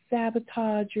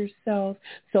self-sabotage yourself,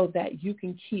 so that you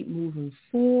can keep moving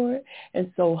forward.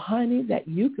 And so, honey, that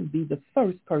you can be the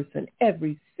first person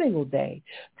every single day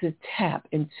to tap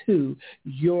into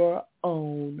your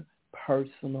own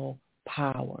personal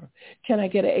power. Can I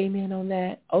get an amen on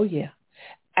that? Oh, yeah.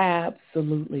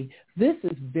 Absolutely. This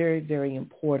is very, very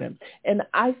important. And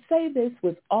I say this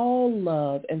with all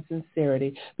love and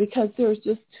sincerity, because there's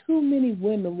just too many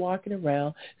women walking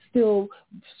around still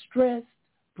stressed,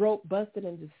 broke, busted,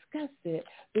 and disgusted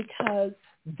because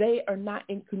they are not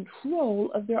in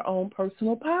control of their own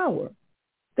personal power.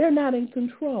 They're not in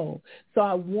control. So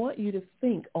I want you to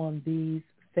think on these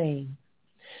things.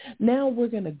 Now we're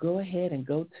going to go ahead and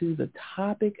go to the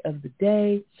topic of the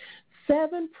day,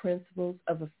 7 principles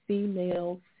of a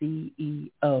female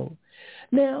CEO.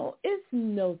 Now, it's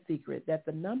no secret that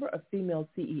the number of female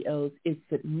CEOs is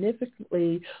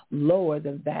significantly lower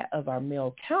than that of our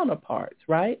male counterparts,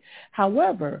 right?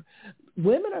 However,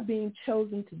 women are being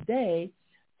chosen today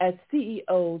as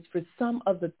CEOs for some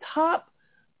of the top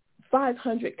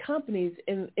 500 companies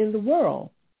in the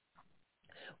world.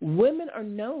 Women are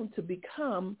known to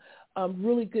become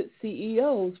really good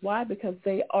CEOs. Why? Because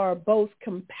they are both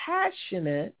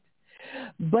compassionate,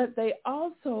 but they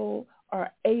also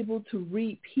are able to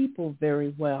read people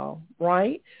very well,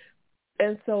 right?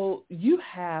 And so you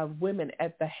have women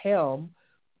at the helm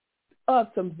of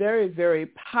some very, very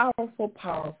powerful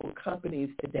companies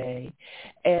today.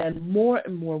 And more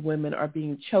women are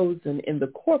being chosen in the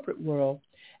corporate world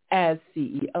as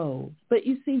CEOs. But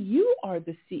you see, you are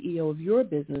the CEO of your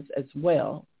business as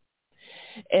well.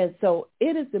 And so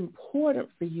it is important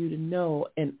for you to know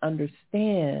and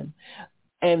understand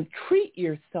and treat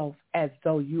yourself as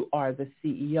though you are the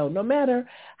CEO, no matter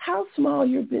how small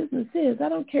your business is. I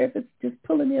don't care if it's just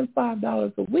pulling in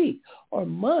 $5 a week or a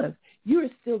month. You are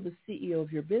still the CEO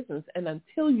of your business. And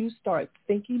until you start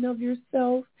thinking of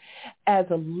yourself as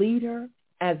a leader,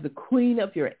 as the queen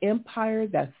of your empire,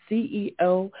 that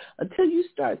CEO, until you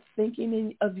start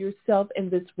thinking of yourself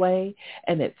in this way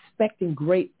and expecting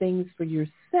great things for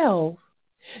yourself,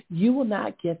 you will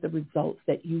not get the results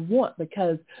that you want,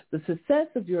 because the success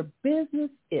of your business,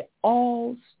 it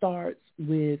all starts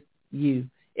with you.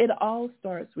 It all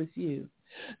starts with you.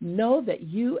 Know that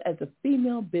you as a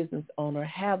female business owner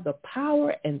have the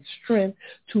power and strength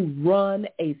to run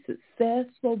a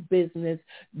successful business,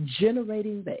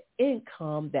 generating the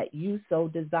income that you so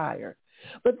desire.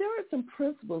 But there are some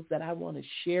principles that I want to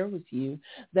share with you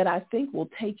that I think will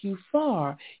take you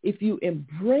far if you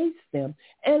embrace them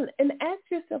and ask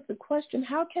yourself the question,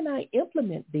 how can I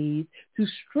implement these to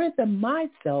strengthen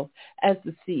myself as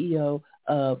the CEO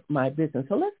of my business?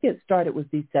 So let's get started with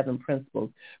these 7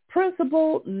 principles.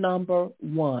 Principle number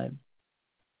 1,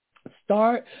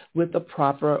 start with the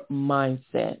proper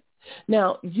mindset.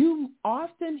 Now, you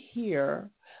often hear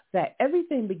that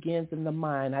everything begins in the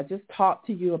mind. I just talked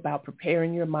to you about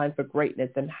preparing your mind for greatness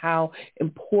and how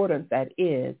important that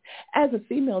is. As a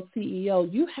female CEO,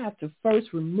 you have to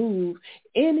first remove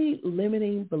any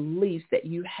limiting beliefs that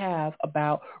you have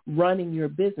about running your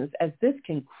business, as this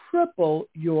can cripple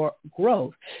your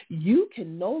growth. You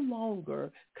can no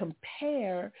longer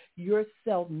compare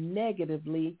yourself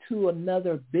negatively to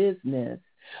another business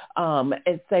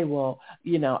and say, well,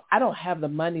 I don't have the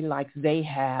money like they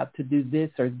have to do this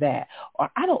or that,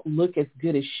 or I don't look as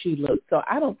good as she looks, so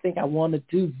I don't think I want to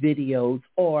do videos,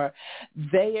 or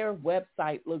their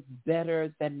website looks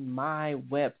better than my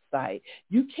website.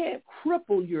 You can't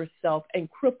cripple yourself and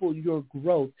cripple your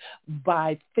growth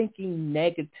by thinking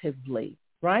negatively.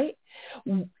 Right?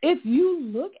 If you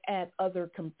look at other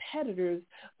competitors,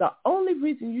 the only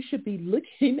reason you should be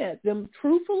looking at them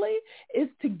truthfully is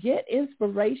to get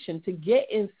inspiration, to get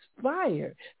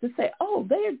inspired, to say, oh,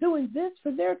 they are doing this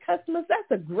for their customers.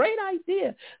 That's a great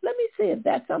idea. Let me see if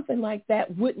that's something like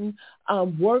that wouldn't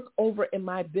work over in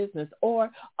my business.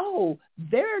 Or, oh,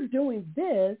 they're doing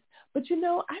this, but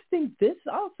I think this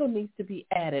also needs to be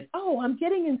added. Oh, I'm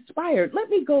getting inspired. Let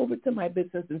me go over to my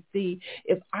business and see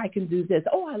if I can do this.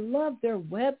 Oh, I love their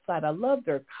website. I love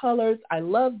their colors. I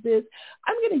love this.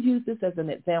 I'm going to use this as an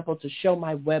example to show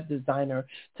my web designer,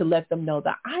 to let them know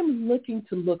that I'm looking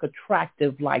to look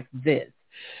attractive like this.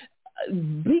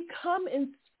 Become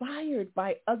inspired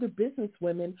by other business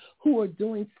women who are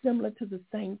doing similar to the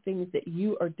same things that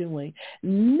you are doing.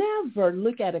 Never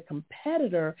look at a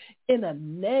competitor in a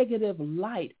negative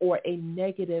light or a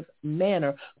negative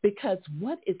manner, because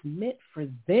what is meant for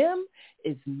them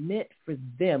is meant for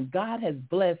them. God has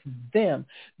blessed them.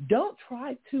 Don't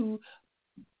try to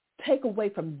take away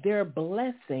from their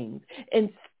blessings.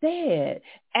 Instead,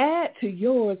 add to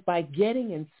yours by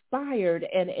getting inspired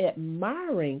and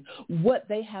admiring what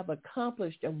they have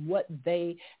accomplished and what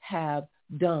they have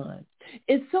done.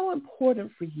 It's so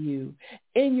important for you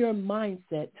in your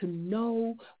mindset to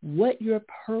know what your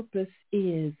purpose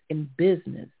is in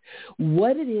business,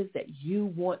 what it is that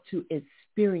you want to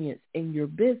experience in your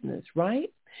business,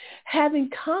 right?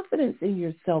 Having confidence in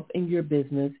yourself in your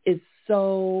business is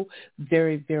so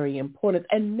very, very important.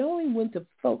 And knowing when to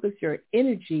focus your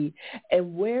energy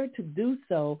and where to do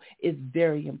so is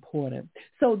very important.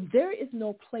 So there is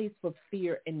no place for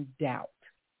fear and doubt.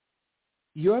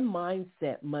 Your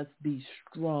mindset must be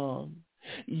strong.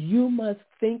 You must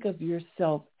think of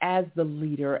yourself as the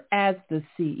leader, as the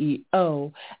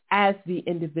CEO, as the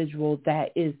individual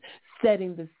that is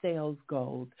setting the sales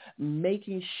goals,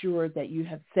 making sure that you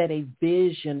have set a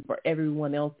vision for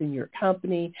everyone else in your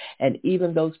company and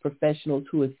even those professionals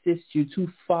who assist you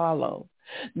to follow.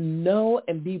 Know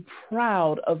and be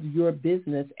proud of your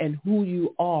business and who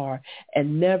you are,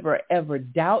 and never, ever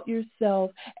doubt yourself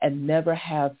and never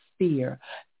have fear.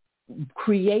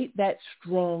 Create that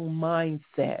strong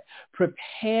mindset.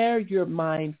 Prepare your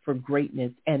mind for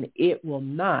greatness, and it will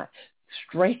not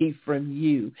stray from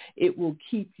you. It will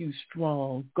keep you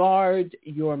strong. Guard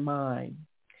your mind.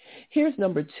 Here's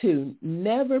number 2.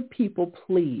 Never people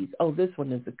please. Oh, this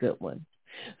one is a good one.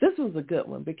 This was a good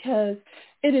one because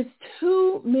it is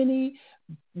too many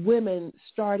women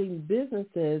starting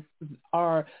businesses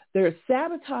they're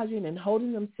sabotaging and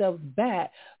holding themselves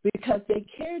back because they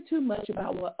care too much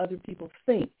about what other people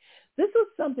think. This is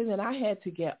something that I had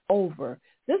to get over.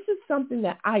 This is something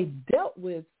that I dealt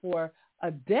with for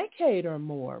a decade or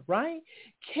more, right?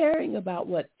 Caring about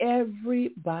what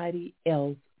everybody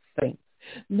else thinks.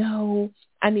 No,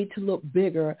 I need to look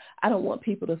bigger. I don't want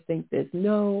people to think this.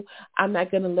 No, I'm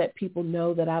not going to let people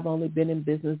know that I've only been in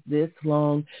business this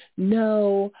long.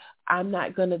 No, I'm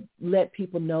not going to let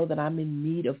people know that I'm in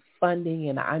need of funding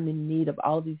and I'm in need of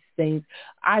all these things.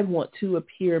 I want to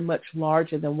appear much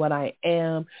larger than what I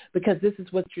am because this is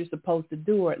what you're supposed to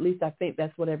do, or at least I think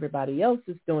that's what everybody else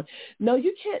is doing. No,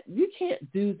 you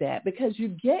can't do that because you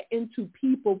get into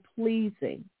people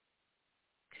pleasing.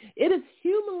 It is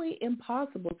humanly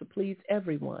impossible to please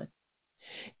everyone.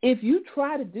 If you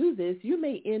try to do this, you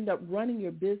may end up running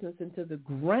your business into the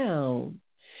ground.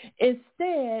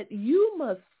 Instead, you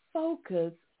must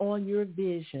focus on your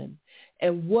vision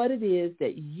and what it is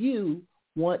that you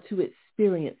want to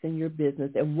experience in your business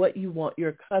and what you want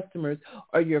your customers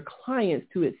or your clients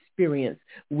to experience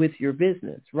with your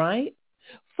business, right?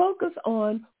 Focus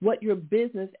on what your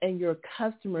business and your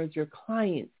customers, your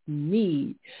clients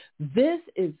need. This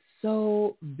is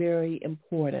so very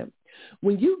important.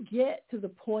 When you get to the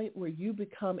point where you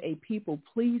become a people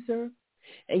pleaser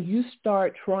and you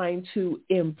start trying to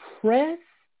impress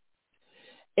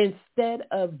instead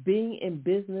of being in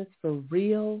business for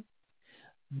real,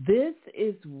 this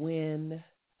is when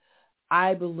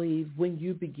I believe when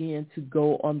you begin to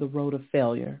go on the road of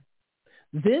failure.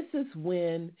 This is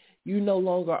when you no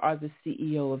longer are the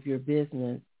CEO of your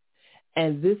business.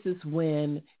 And this is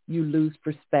when you lose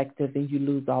perspective and you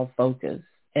lose all focus.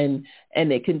 And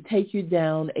it can take you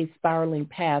down a spiraling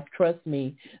path, trust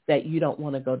me, that you don't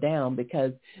want to go down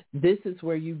because this is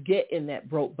where you get in that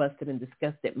broke, busted, and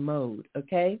disgusted mode,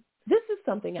 okay? This is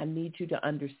something I need you to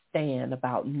understand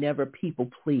about never people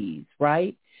please,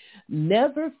 right?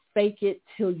 Never fake it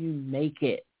till you make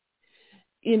it.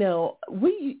 You know,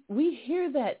 we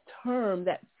hear that term,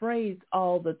 that phrase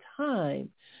all the time,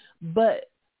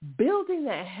 but building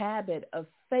that habit of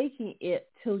faking it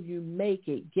till you make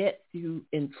it gets you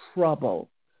in trouble,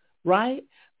 right?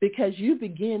 Because you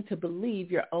begin to believe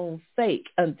your own fake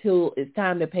until it's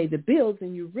time to pay the bills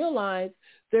and you realize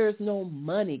there's no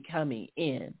money coming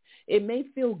in. It may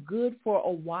feel good for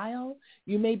a while.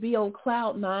 You may be on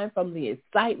cloud nine from the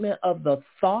excitement of the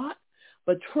thought,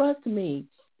 but trust me,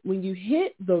 when you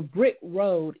hit the brick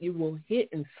road, you will hit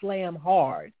and slam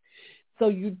hard. So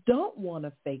you don't want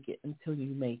to fake it until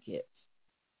you make it.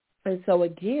 And so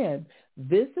again,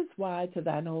 this is why to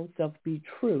thine own self be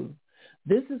true.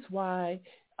 This is why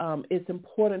it's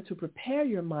important to prepare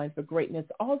your mind for greatness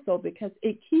also because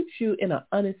it keeps you in an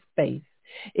honest space.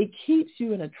 It keeps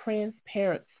you in a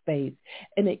transparent space.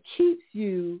 And it keeps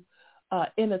you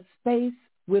in a space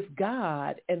with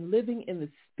God and living in the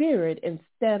spirit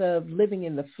instead of living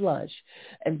in the flesh.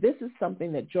 And this is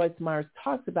something that Joyce Myers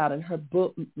talks about in her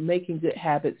book, Making Good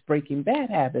Habits, Breaking Bad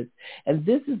Habits. And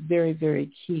this is very,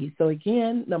 very key. So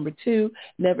again, number 2,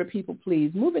 never people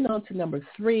please. Moving on to number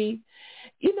 3,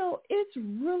 you know, it's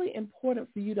really important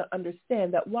for you to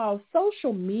understand that while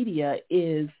social media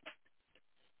is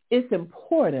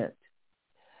important,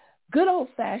 good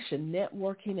old-fashioned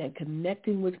networking and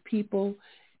connecting with people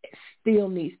still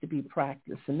needs to be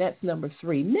practiced. And that's number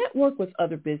 3. Network with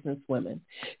other business women.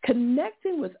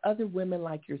 Connecting with other women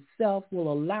like yourself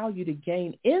will allow you to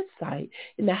gain insight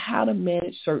into how to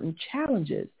manage certain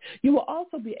challenges. You will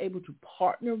also be able to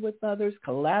partner with others,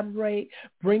 collaborate,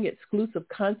 bring exclusive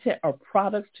content or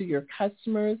products to your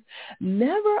customers.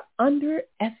 Never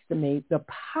underestimate the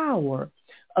power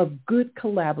of good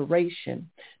collaboration.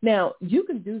 Now, you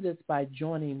can do this by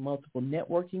joining multiple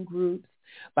networking groups,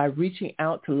 by reaching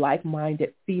out to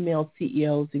like-minded female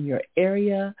CEOs in your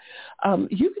area.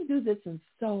 You can do this in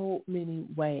so many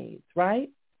ways, right?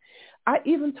 I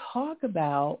even talk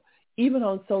about, even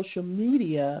on social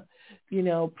media, you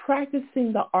know,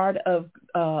 practicing the art of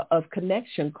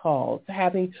connection calls,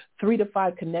 having 3 to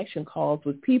 5 connection calls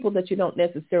with people that you don't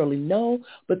necessarily know,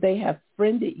 but they have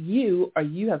friended you or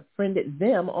you have friended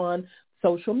them on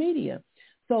social media.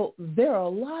 So there are a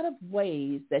lot of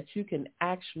ways that you can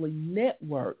actually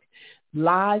network,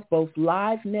 both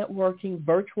live networking,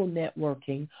 virtual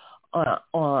networking,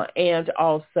 and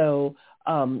also,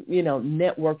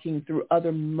 networking through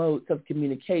other modes of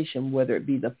communication, whether it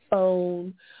be the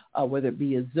phone, whether it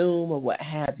be a Zoom or what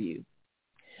have you.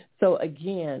 So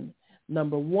again,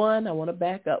 number 1, I want to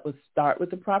back up with start with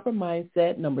the proper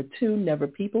mindset. Number 2, never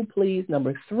people please.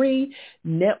 Number 3,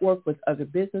 network with other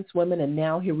business women. And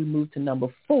now here we move to number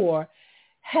 4,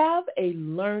 Have a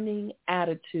learning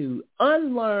attitude.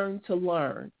 Unlearn to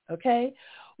learn, okay?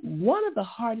 One of the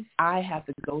hardest I have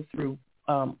to go through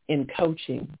in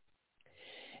coaching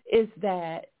is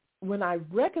that when I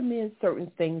recommend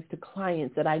certain things to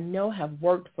clients that I know have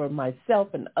worked for myself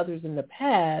and others in the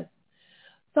past,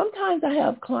 sometimes I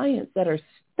have clients that are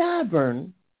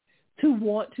stubborn to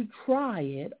want to try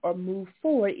it or move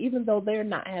forward, even though they're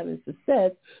not having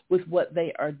success with what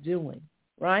they are doing,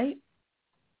 right?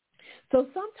 So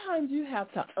sometimes you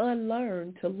have to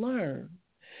unlearn to learn.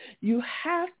 You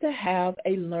have to have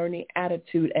a learning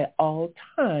attitude at all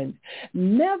times.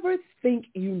 Never think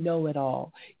you know it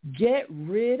all. Get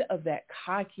rid of that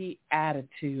cocky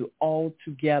attitude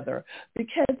altogether,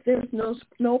 because there's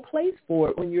no place for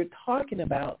it when you're talking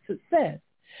about success.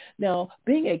 Now,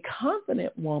 being a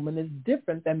confident woman is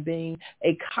different than being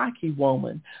a cocky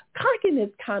woman. Cockiness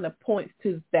kind of points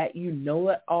to that you know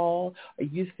it all, or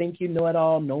you think you know it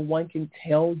all. No one can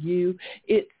tell you.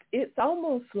 It's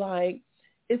almost like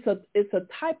it's a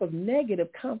type of negative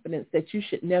confidence that you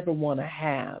should never want to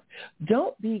have.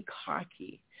 Don't be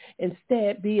cocky.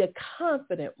 Instead, be a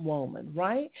confident woman,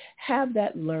 right? Have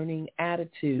that learning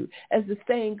attitude. As the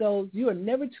saying goes, you are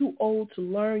never too old to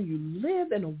learn. You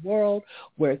live in a world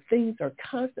where things are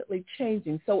constantly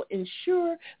changing. So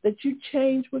ensure that you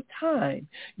change with time.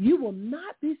 You will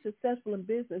not be successful in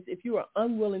business if you are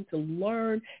unwilling to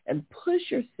learn and push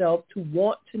yourself to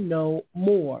want to know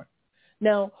more.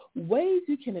 Now, ways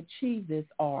you can achieve this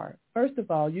are, first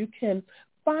of all, you can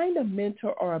find a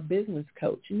mentor or a business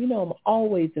coach. And, I'm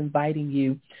always inviting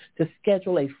you to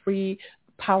schedule a free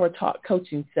Power Talk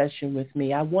coaching session with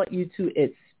me. I want you to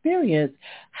experience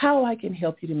how I can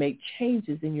help you to make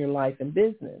changes in your life and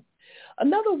business.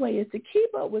 Another way is to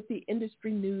keep up with the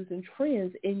industry news and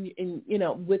trends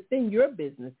within your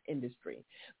business industry.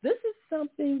 This is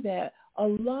something that a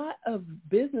lot of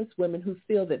business women who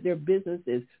feel that their business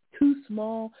is too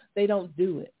small, they don't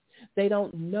do it. They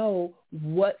don't know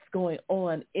what's going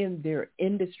on in their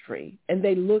industry. And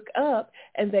they look up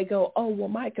and they go, oh, well,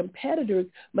 my competitors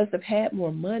must have had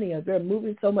more money, or they're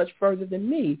moving so much further than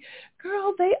me.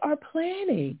 Girl, they are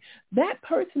planning. That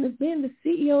person is being the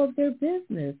CEO of their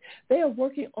business. They are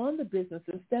working on the business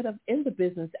instead of in the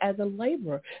business as a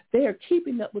laborer. They are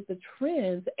keeping up with the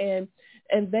trends, and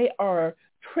they are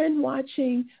trend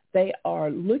watching. They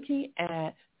are looking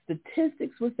at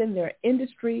statistics within their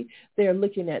industry. They're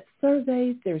looking at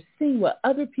surveys. They're seeing what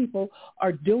other people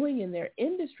are doing in their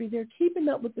industry. They're keeping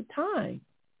up with the time.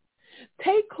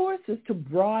 Take courses to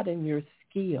broaden your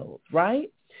skills, right?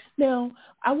 Now,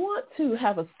 I want to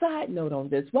have a side note on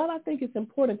this. While I think it's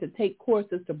important to take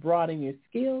courses to broaden your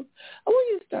skills, I want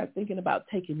you to start thinking about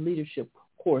taking leadership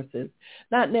courses,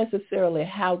 not necessarily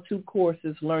how-to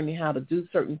courses, learning how to do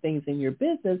certain things in your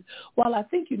business. While I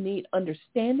think you need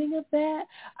understanding of that,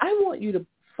 I want you to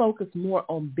focus more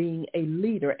on being a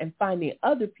leader and finding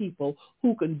other people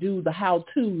who can do the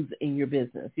how-tos in your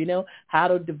business, how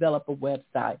to develop a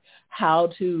website,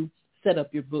 how to set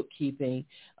up your bookkeeping,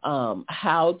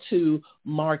 how to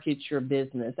market your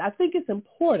business. I think it's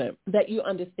important that you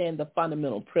understand the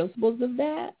fundamental principles of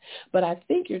that, but I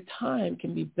think your time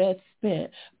can be best spent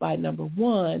by, number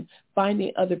one,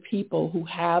 finding other people who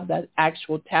have that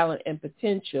actual talent and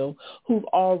potential, who've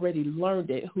already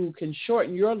learned it, who can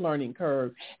shorten your learning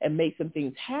curve and make some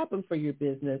things happen for your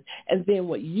business. And then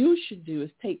what you should do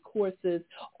is take courses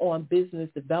on business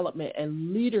development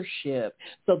and leadership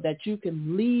so that you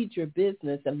can lead your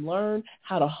business and learn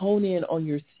how to hone in on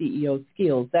your CEO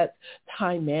skills. That's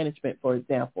time management, for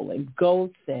example, and goal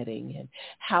setting, and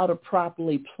how to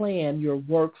properly plan your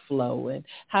workflow, and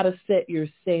how to set your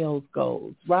sales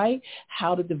goals, right?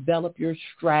 How to develop your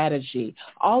strategy.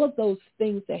 All of those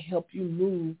things that help you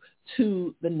move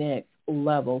to the next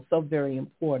level. So very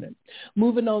important.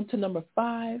 Moving on to number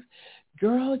 5,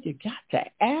 girl, you got to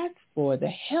ask for the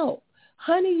help.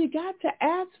 Honey, you got to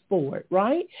ask for it,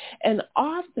 right? And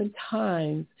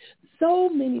oftentimes, so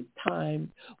many times,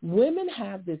 women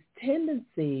have this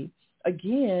tendency,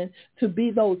 again, to be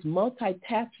those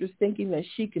multitaskers, thinking that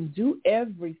she can do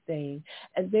everything.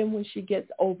 And then when she gets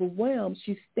overwhelmed,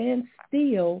 she stands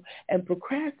still and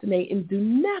procrastinate and do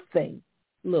nothing.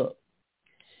 Look,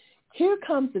 here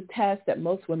comes the task that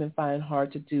most women find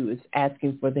hard to do, is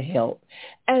asking for the help.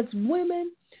 As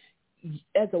women,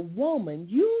 as a woman,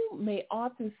 you may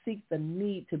often seek the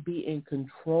need to be in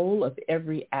control of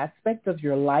every aspect of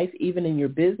your life, even in your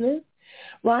business,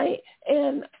 right?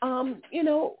 And,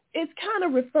 it's kind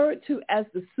of referred to as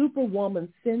the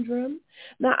superwoman syndrome.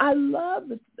 Now, I love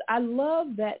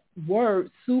that word,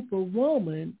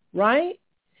 superwoman, right?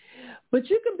 But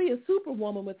you can be a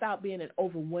superwoman without being an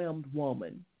overwhelmed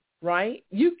woman. right?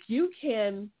 You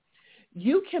can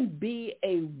be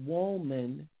a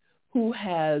woman who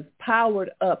has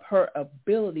powered up her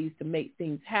abilities to make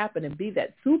things happen and be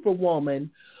that superwoman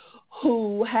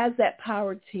who has that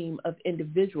power team of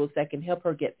individuals that can help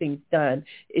her get things done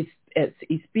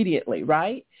expediently,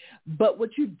 right? But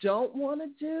what you don't want to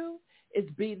do is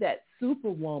be that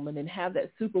superwoman and have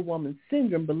that superwoman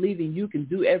syndrome, believing you can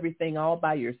do everything all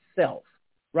by yourself,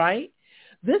 right?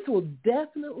 This will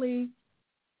definitely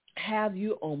have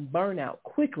you on burnout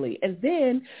quickly, and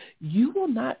then you will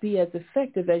not be as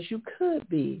effective as you could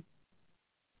be,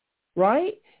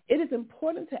 right? It is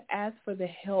important to ask for the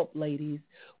help, ladies,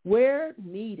 where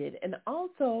needed, and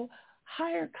also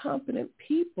hire competent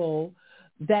people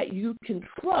that you can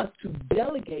trust to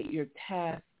delegate your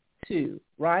tasks to,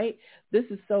 right? This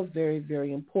is so very,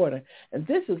 very important. And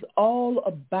this is all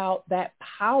about that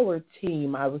power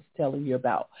team I was telling you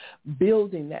about,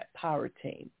 building that power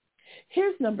team.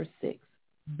 Here's number 6,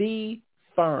 be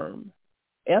firm.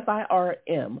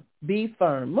 F-I-R-M, be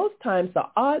firm. Most times the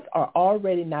odds are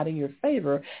already not in your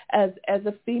favor as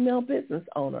a female business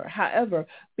owner. However,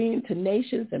 being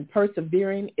tenacious and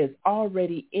persevering is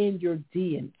already in your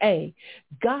DNA.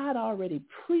 God already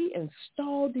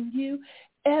pre-installed in you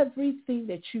everything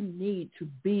that you need to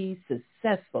be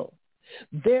successful.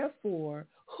 Therefore,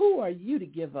 who are you to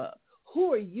give up?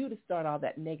 Who are you to start all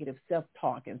that negative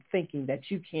self-talk and thinking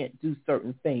that you can't do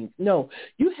certain things? No,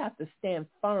 you have to stand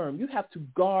firm. You have to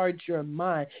guard your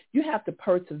mind. You have to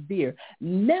persevere.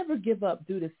 Never give up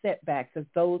due to setbacks, as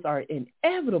those are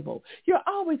inevitable. You're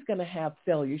always going to have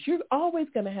failures. You're always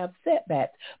going to have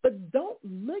setbacks, but don't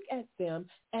look at them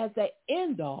as an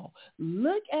end all.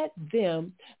 Look at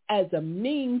them as a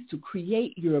means to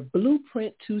create your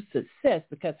blueprint to success,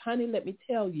 because, honey, let me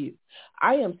tell you,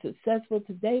 I am successful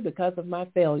today because of my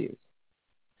failures.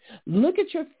 Look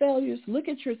at your failures, look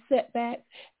at your setbacks,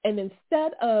 and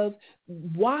instead of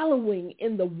wallowing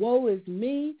in the woe is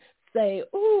me, say,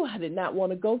 oh, I did not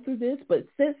want to go through this, but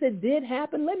since it did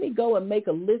happen, let me go and make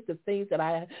a list of things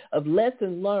of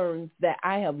lessons learned that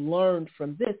I have learned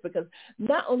from this, because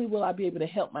not only will I be able to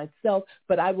help myself,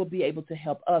 but I will be able to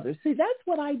help others. See, that's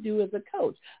what I do as a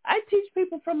coach. I teach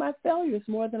people from my failures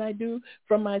more than I do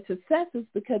from my successes,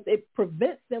 because it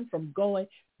prevents them from going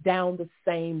down the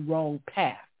same wrong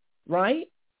path, right?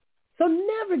 So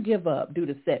never give up due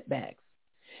to setbacks.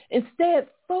 Instead,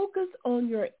 focus on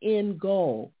your end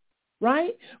goal.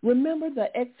 Right? Remember the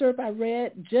excerpt I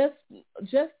read just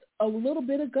a little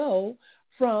bit ago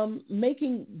from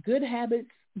Making Good Habits,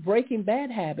 Breaking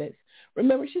Bad Habits.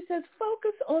 Remember, she says,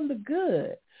 focus on the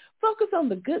good. Focus on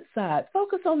the good side.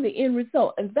 Focus on the end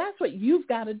result. And that's what you've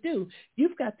got to do.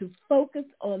 You've got to focus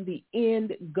on the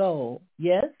end goal.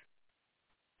 Yes?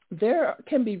 There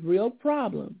can be real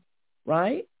problems,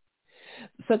 right?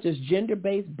 Such as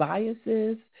gender-based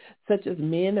biases, such as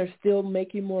men are still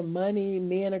making more money,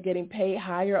 men are getting paid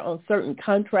higher on certain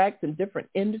contracts in different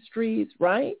industries,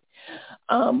 right?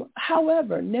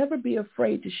 However, never be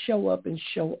afraid to show up and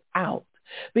show out.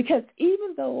 Because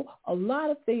even though a lot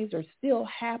of things are still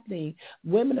happening,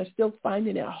 women are still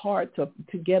finding it hard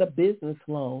to get a business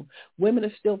loan. Women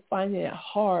are still finding it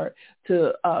hard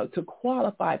to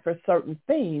qualify for certain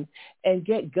things and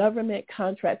get government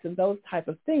contracts and those type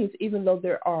of things, even though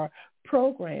there are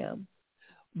programs.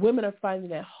 Women are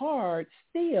finding it hard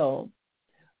still.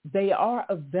 They are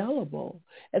available.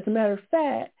 As a matter of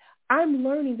fact, I'm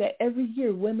learning that every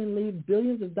year women leave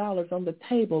billions of dollars on the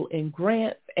table in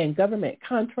grants and government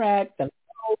contracts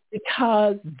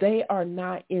because they are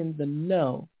not in the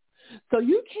know. So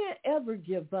you can't ever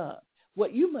give up.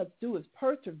 What you must do is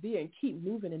persevere and keep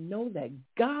moving and know that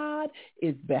God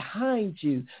is behind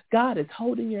you. God is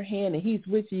holding your hand and he's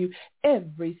with you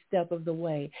every step of the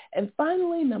way. And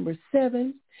finally, number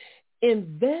 7,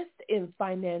 invest in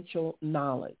financial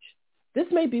knowledge. This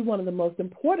may be one of the most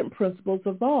important principles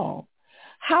of all.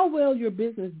 How well your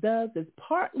business does is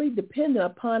partly dependent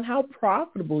upon how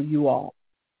profitable you are.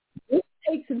 This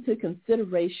takes into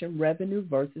consideration revenue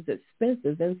versus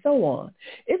expenses and so on.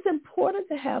 It's important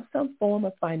to have some form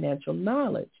of financial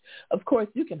knowledge. Of course,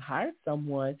 you can hire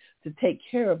someone to take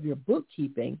care of your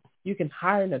bookkeeping. You can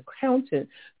hire an accountant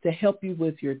to help you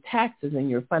with your taxes and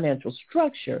your financial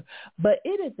structure. But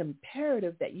it is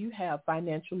imperative that you have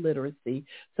financial literacy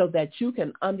so that you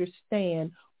can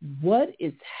understand what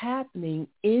is happening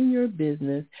in your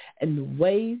business and the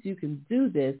ways you can do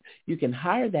this. You can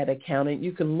hire that accountant.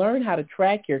 You can learn how to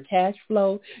track your cash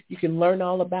flow. You can learn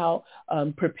all about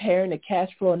preparing a cash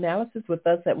flow analysis with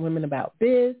us at Women About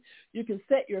Biz. You can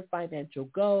set your financial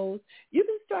goals. You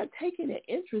can start taking an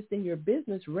interest in your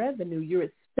business revenue, your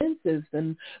expenses,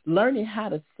 and learning how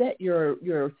to set your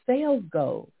sales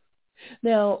goals.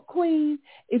 Now, Queen,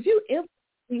 if you implement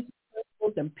these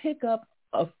principles and pick up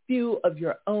a few of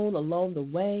your own along the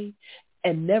way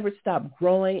and never stop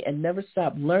growing and never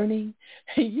stop learning,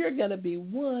 you're going to be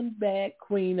one bad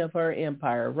queen of her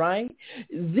empire, right?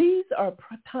 These are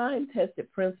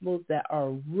time-tested principles that are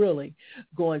really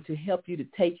going to help you to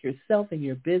take yourself and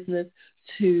your business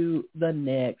to the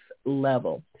next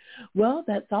level. Well,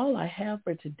 that's all I have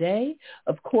for today.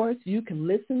 Of course, you can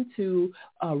listen to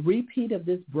a repeat of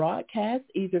this broadcast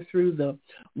either through the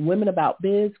Women About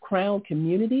Biz Crown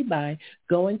community by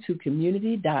going to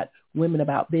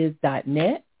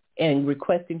community.womenaboutbiz.net and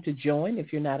requesting to join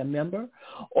if you're not a member,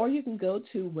 or you can go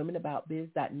to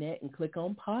womenaboutbiz.net and click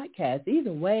on podcast.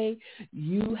 Either way,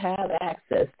 you have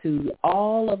access to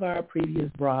all of our previous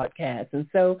broadcasts. And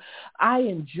so I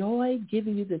enjoy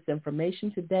giving you this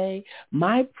information today.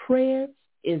 My prayer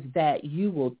is that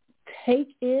you will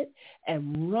take it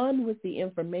and run with the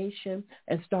information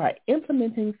and start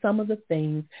implementing some of the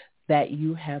things that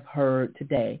you have heard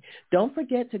today. Don't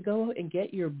forget to go and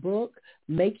get your book,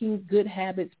 Making Good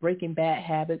Habits, Breaking Bad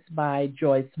Habits by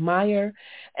Joyce Meyer.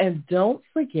 And don't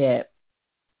forget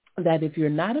that if you're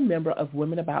not a member of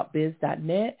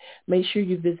womenaboutbiz.net, make sure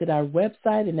you visit our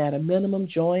website and at a minimum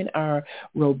join our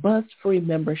robust free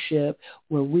membership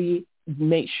where we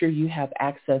make sure you have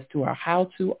access to our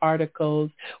how-to articles.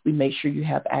 We make sure you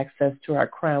have access to our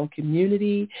Crown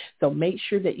community. So make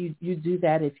sure that you do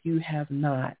that if you have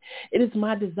not. It is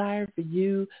my desire for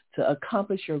you to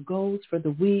accomplish your goals for the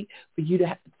week,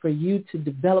 for you to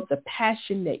develop the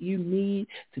passion that you need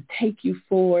to take you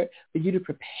forward, for you to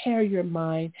prepare your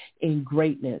mind in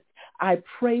greatness. I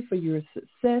pray for your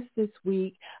success this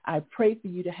week. I pray for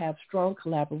you to have strong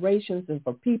collaborations and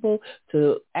for people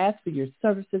to ask for your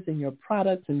services and your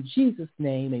products. In Jesus'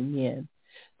 name, amen.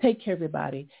 Take care,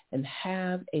 everybody, and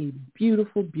have a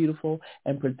beautiful, beautiful,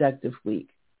 and productive week.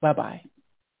 Bye-bye.